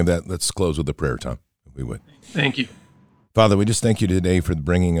speaking of that, let's close with a prayer, Tom, if we would. Thank you. Father, we just thank you today for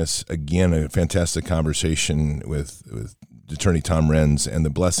bringing us, again, a fantastic conversation with Attorney Tom Renz and the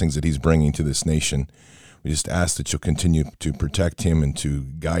blessings that he's bringing to this nation. We just ask that you'll continue to protect him and to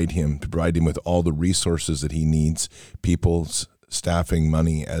guide him, to provide him with all the resources that he needs, people's staffing,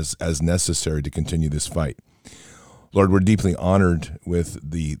 money, as necessary to continue this fight. Lord, we're deeply honored with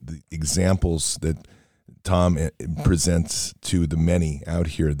the examples that Tom presents to the many out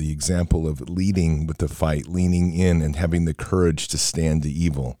here, the example of leading with the fight, leaning in and having the courage to stand to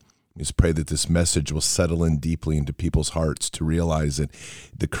evil. We just pray that this message will settle in deeply into people's hearts to realize that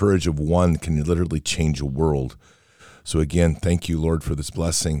the courage of one can literally change a world. So again, thank you, Lord, for this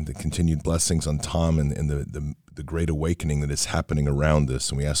blessing, the continued blessings on Tom and the great awakening that is happening around us.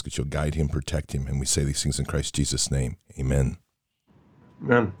 And we ask that you'll guide him, protect him. And we say these things in Christ Jesus' name. Amen.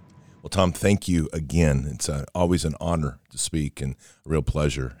 Amen. Well, Tom, thank you again. It's always an honor to speak and a real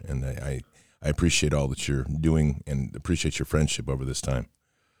pleasure. And I appreciate all that you're doing and appreciate your friendship over this time.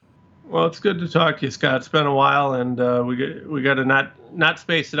 Well, it's good to talk to you, Scott. It's been a while, and we got to not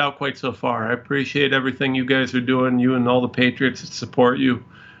space it out quite so far. I appreciate everything you guys are doing, you and all the Patriots that support you.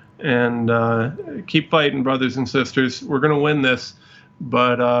 And keep fighting, brothers and sisters. We're going to win this,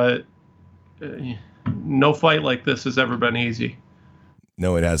 but no fight like this has ever been easy.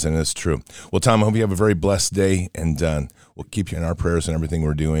 No, it hasn't. It's true. Well, Tom, I hope you have a very blessed day, and we'll keep you in our prayers and everything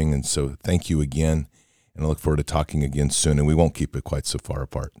we're doing. And so thank you again, and I look forward to talking again soon, and we won't keep it quite so far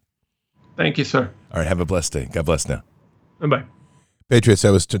apart. Thank you, sir. All right, have a blessed day. God bless now. Bye-bye. Patriots,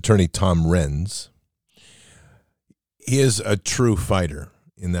 that was Attorney Tom Renz. He is a true fighter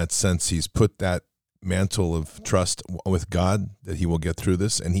in that sense. He's put that mantle of trust with God that he will get through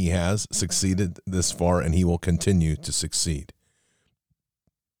this, and he has succeeded this far, and he will continue to succeed.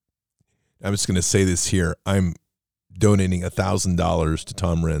 I'm just going to say this here. I'm donating $1,000 to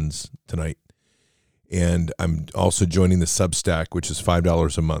Tom Renz tonight, and I'm also joining the Substack, which is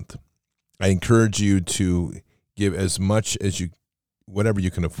 $5 a month. I encourage you to give as much as whatever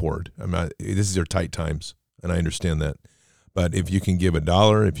you can afford. This is your tight times, and I understand that. But if you can give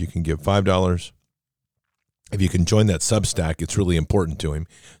 $1, if you can give $5, if you can join that Substack, it's really important to him.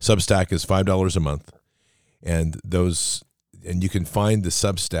 Substack is $5 a month, and you can find the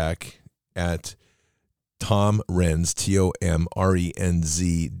Substack at Tom Renz,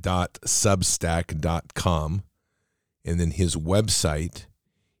 TomRenz.substack.com, and then his website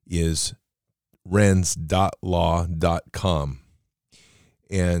is renz.law.com.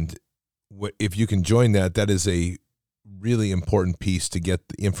 And if you can join that is a really important piece to get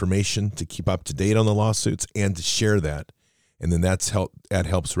the information, to keep up to date on the lawsuits, and to share that. And then that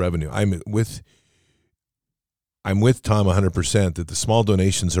helps revenue. I'm with Tom 100% that the small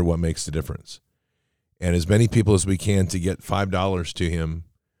donations are what makes the difference. And as many people as we can to get $5 to him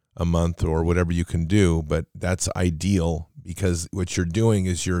a month or whatever you can do, but that's ideal, because what you're doing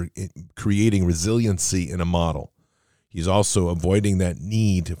is you're creating resiliency in a model. He's also avoiding that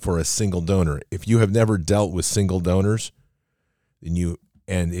need for a single donor. If you have never dealt with single donors,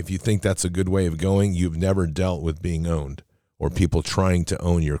 and if you think that's a good way of going, you've never dealt with being owned or people trying to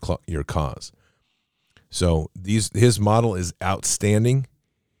own your cause. So his model is outstanding,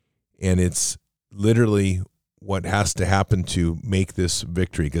 and it's literally what has to happen to make this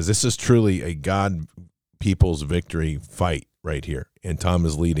victory, because this is truly a God people's victory fight right here, and Tom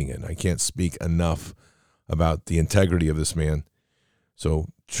is leading it. I can't speak enough about the integrity of this man. So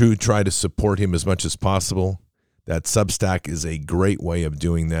try to support him as much as possible. That Substack is a great way of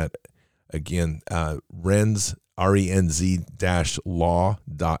doing that. Again, Renz,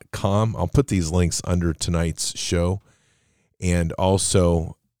 RENZ-law.com. I'll put these links under tonight's show. And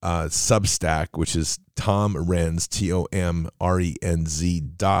also Substack, which is Tom Renz,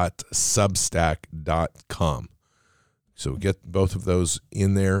 TOMRENZ.substack.com. So get both of those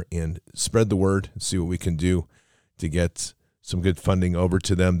in there and spread the word, see what we can do to get some good funding over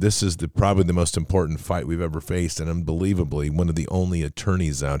to them. This is probably the most important fight we've ever faced, and unbelievably, one of the only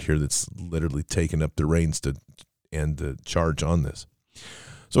attorneys out here that's literally taken up the reins and the charge on this.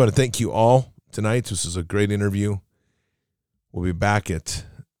 So I want to thank you all tonight. This is a great interview. We'll be back at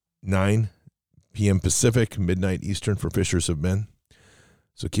 9 p.m. Pacific, midnight Eastern for Fishers of Men.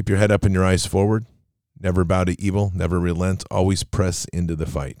 So keep your head up and your eyes forward. Never bow to evil, never relent, always press into the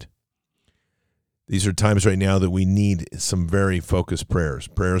fight. These are times right now that we need some very focused prayers.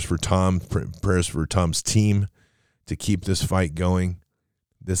 Prayers for Tom, prayers for Tom's team to keep this fight going.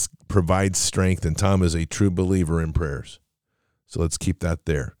 This provides strength, and Tom is a true believer in prayers. So let's keep that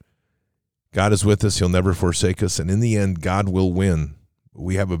there. God is with us. He'll never forsake us. And in the end, God will win.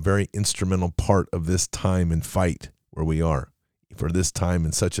 We have a very instrumental part of this time and fight where we are for this time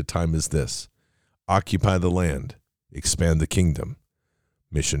and such a time as this. Occupy the land. Expand the kingdom.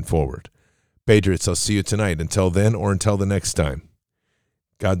 Mission forward. Patriots, I'll see you tonight. Until then, or until the next time,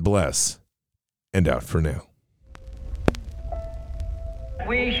 God bless, and out for now.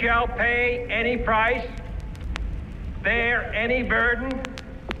 We shall pay any price, bear any burden,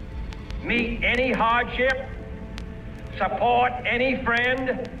 meet any hardship, support any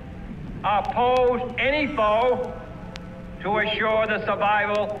friend, oppose any foe, to assure the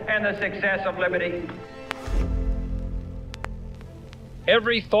survival and the success of liberty.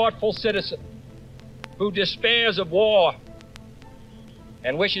 Every thoughtful citizen who despairs of war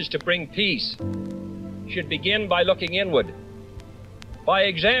and wishes to bring peace should begin by looking inward, by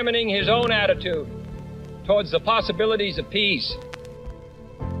examining his own attitude towards the possibilities of peace.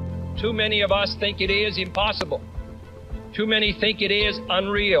 Too many of us think it is impossible. Too many think it is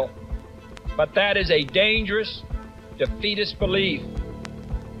unreal. But that is a dangerous, defeatist belief.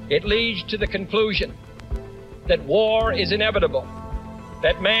 It leads to the conclusion that war is inevitable,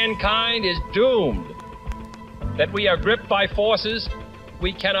 that mankind is doomed, that we are gripped by forces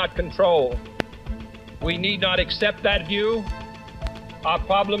we cannot control. We need not accept that view. Our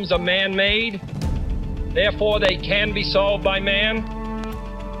problems are man-made, therefore they can be solved by man,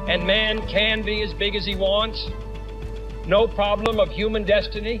 and man can be as big as he wants. No problem of human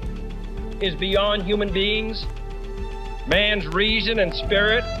destiny is beyond human beings. Man's reason and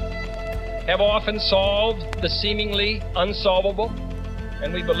spirit have often solved the seemingly unsolvable,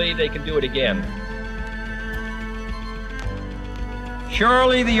 and we believe they can do it again.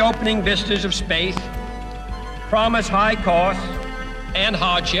 Surely the opening vistas of space promise high costs and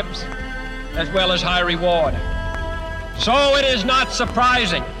hardships, as well as high reward. So it is not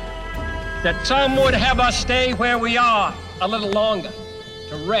surprising that some would have us stay where we are a little longer,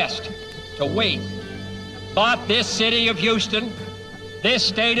 to rest, to wait. But this city of Houston, this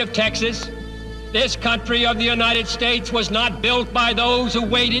state of Texas, this country of the United States was not built by those who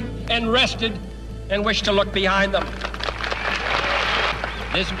waited and rested and wished to look behind them.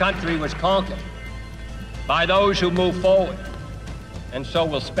 This country was conquered by those who move forward, and so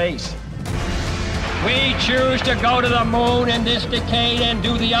will space. We choose to go to the moon in this decade and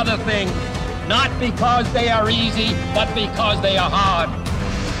do the other thing, not because they are easy, but because they are hard.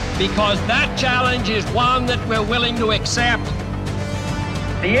 Because that challenge is one that we're willing to accept.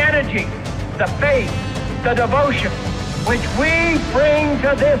 The energy, the faith, the devotion which we bring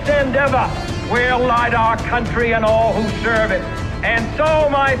to this endeavor will light our country and all who serve it. And so,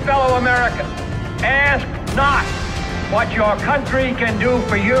 my fellow Americans, ask not what your country can do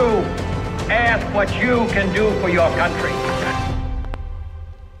for you. Ask what you can do for your country.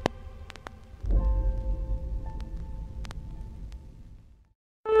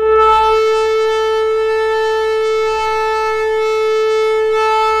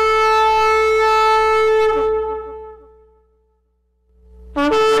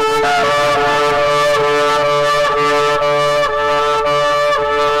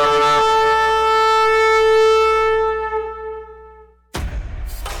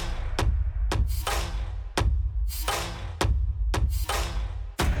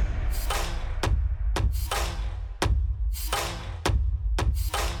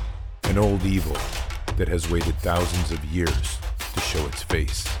 an old evil that has waited thousands of years to show its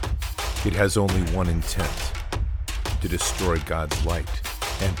face. It has only one intent: to destroy God's light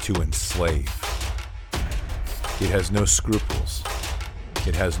and to enslave. It has no scruples.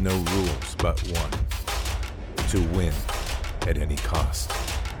 It has no rules but one: to win at any cost.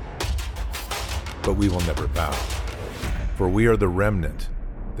 But we will never bow, for we are the remnant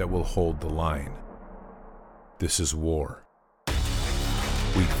that will hold the line. This is war.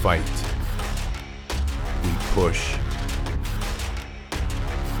 We fight. We push.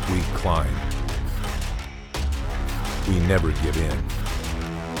 We climb. We never give in.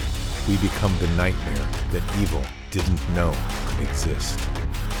 We become the nightmare that evil didn't know could exist.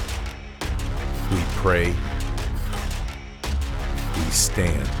 We pray. We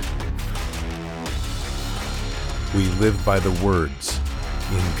stand. We live by the words,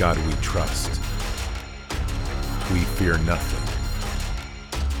 "In God we trust." We fear nothing.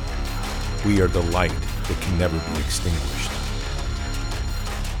 We are the light that can never be extinguished.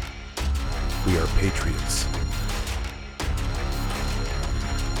 We are patriots.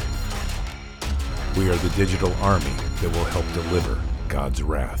 We are the digital army that will help deliver God's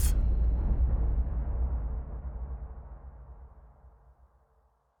wrath.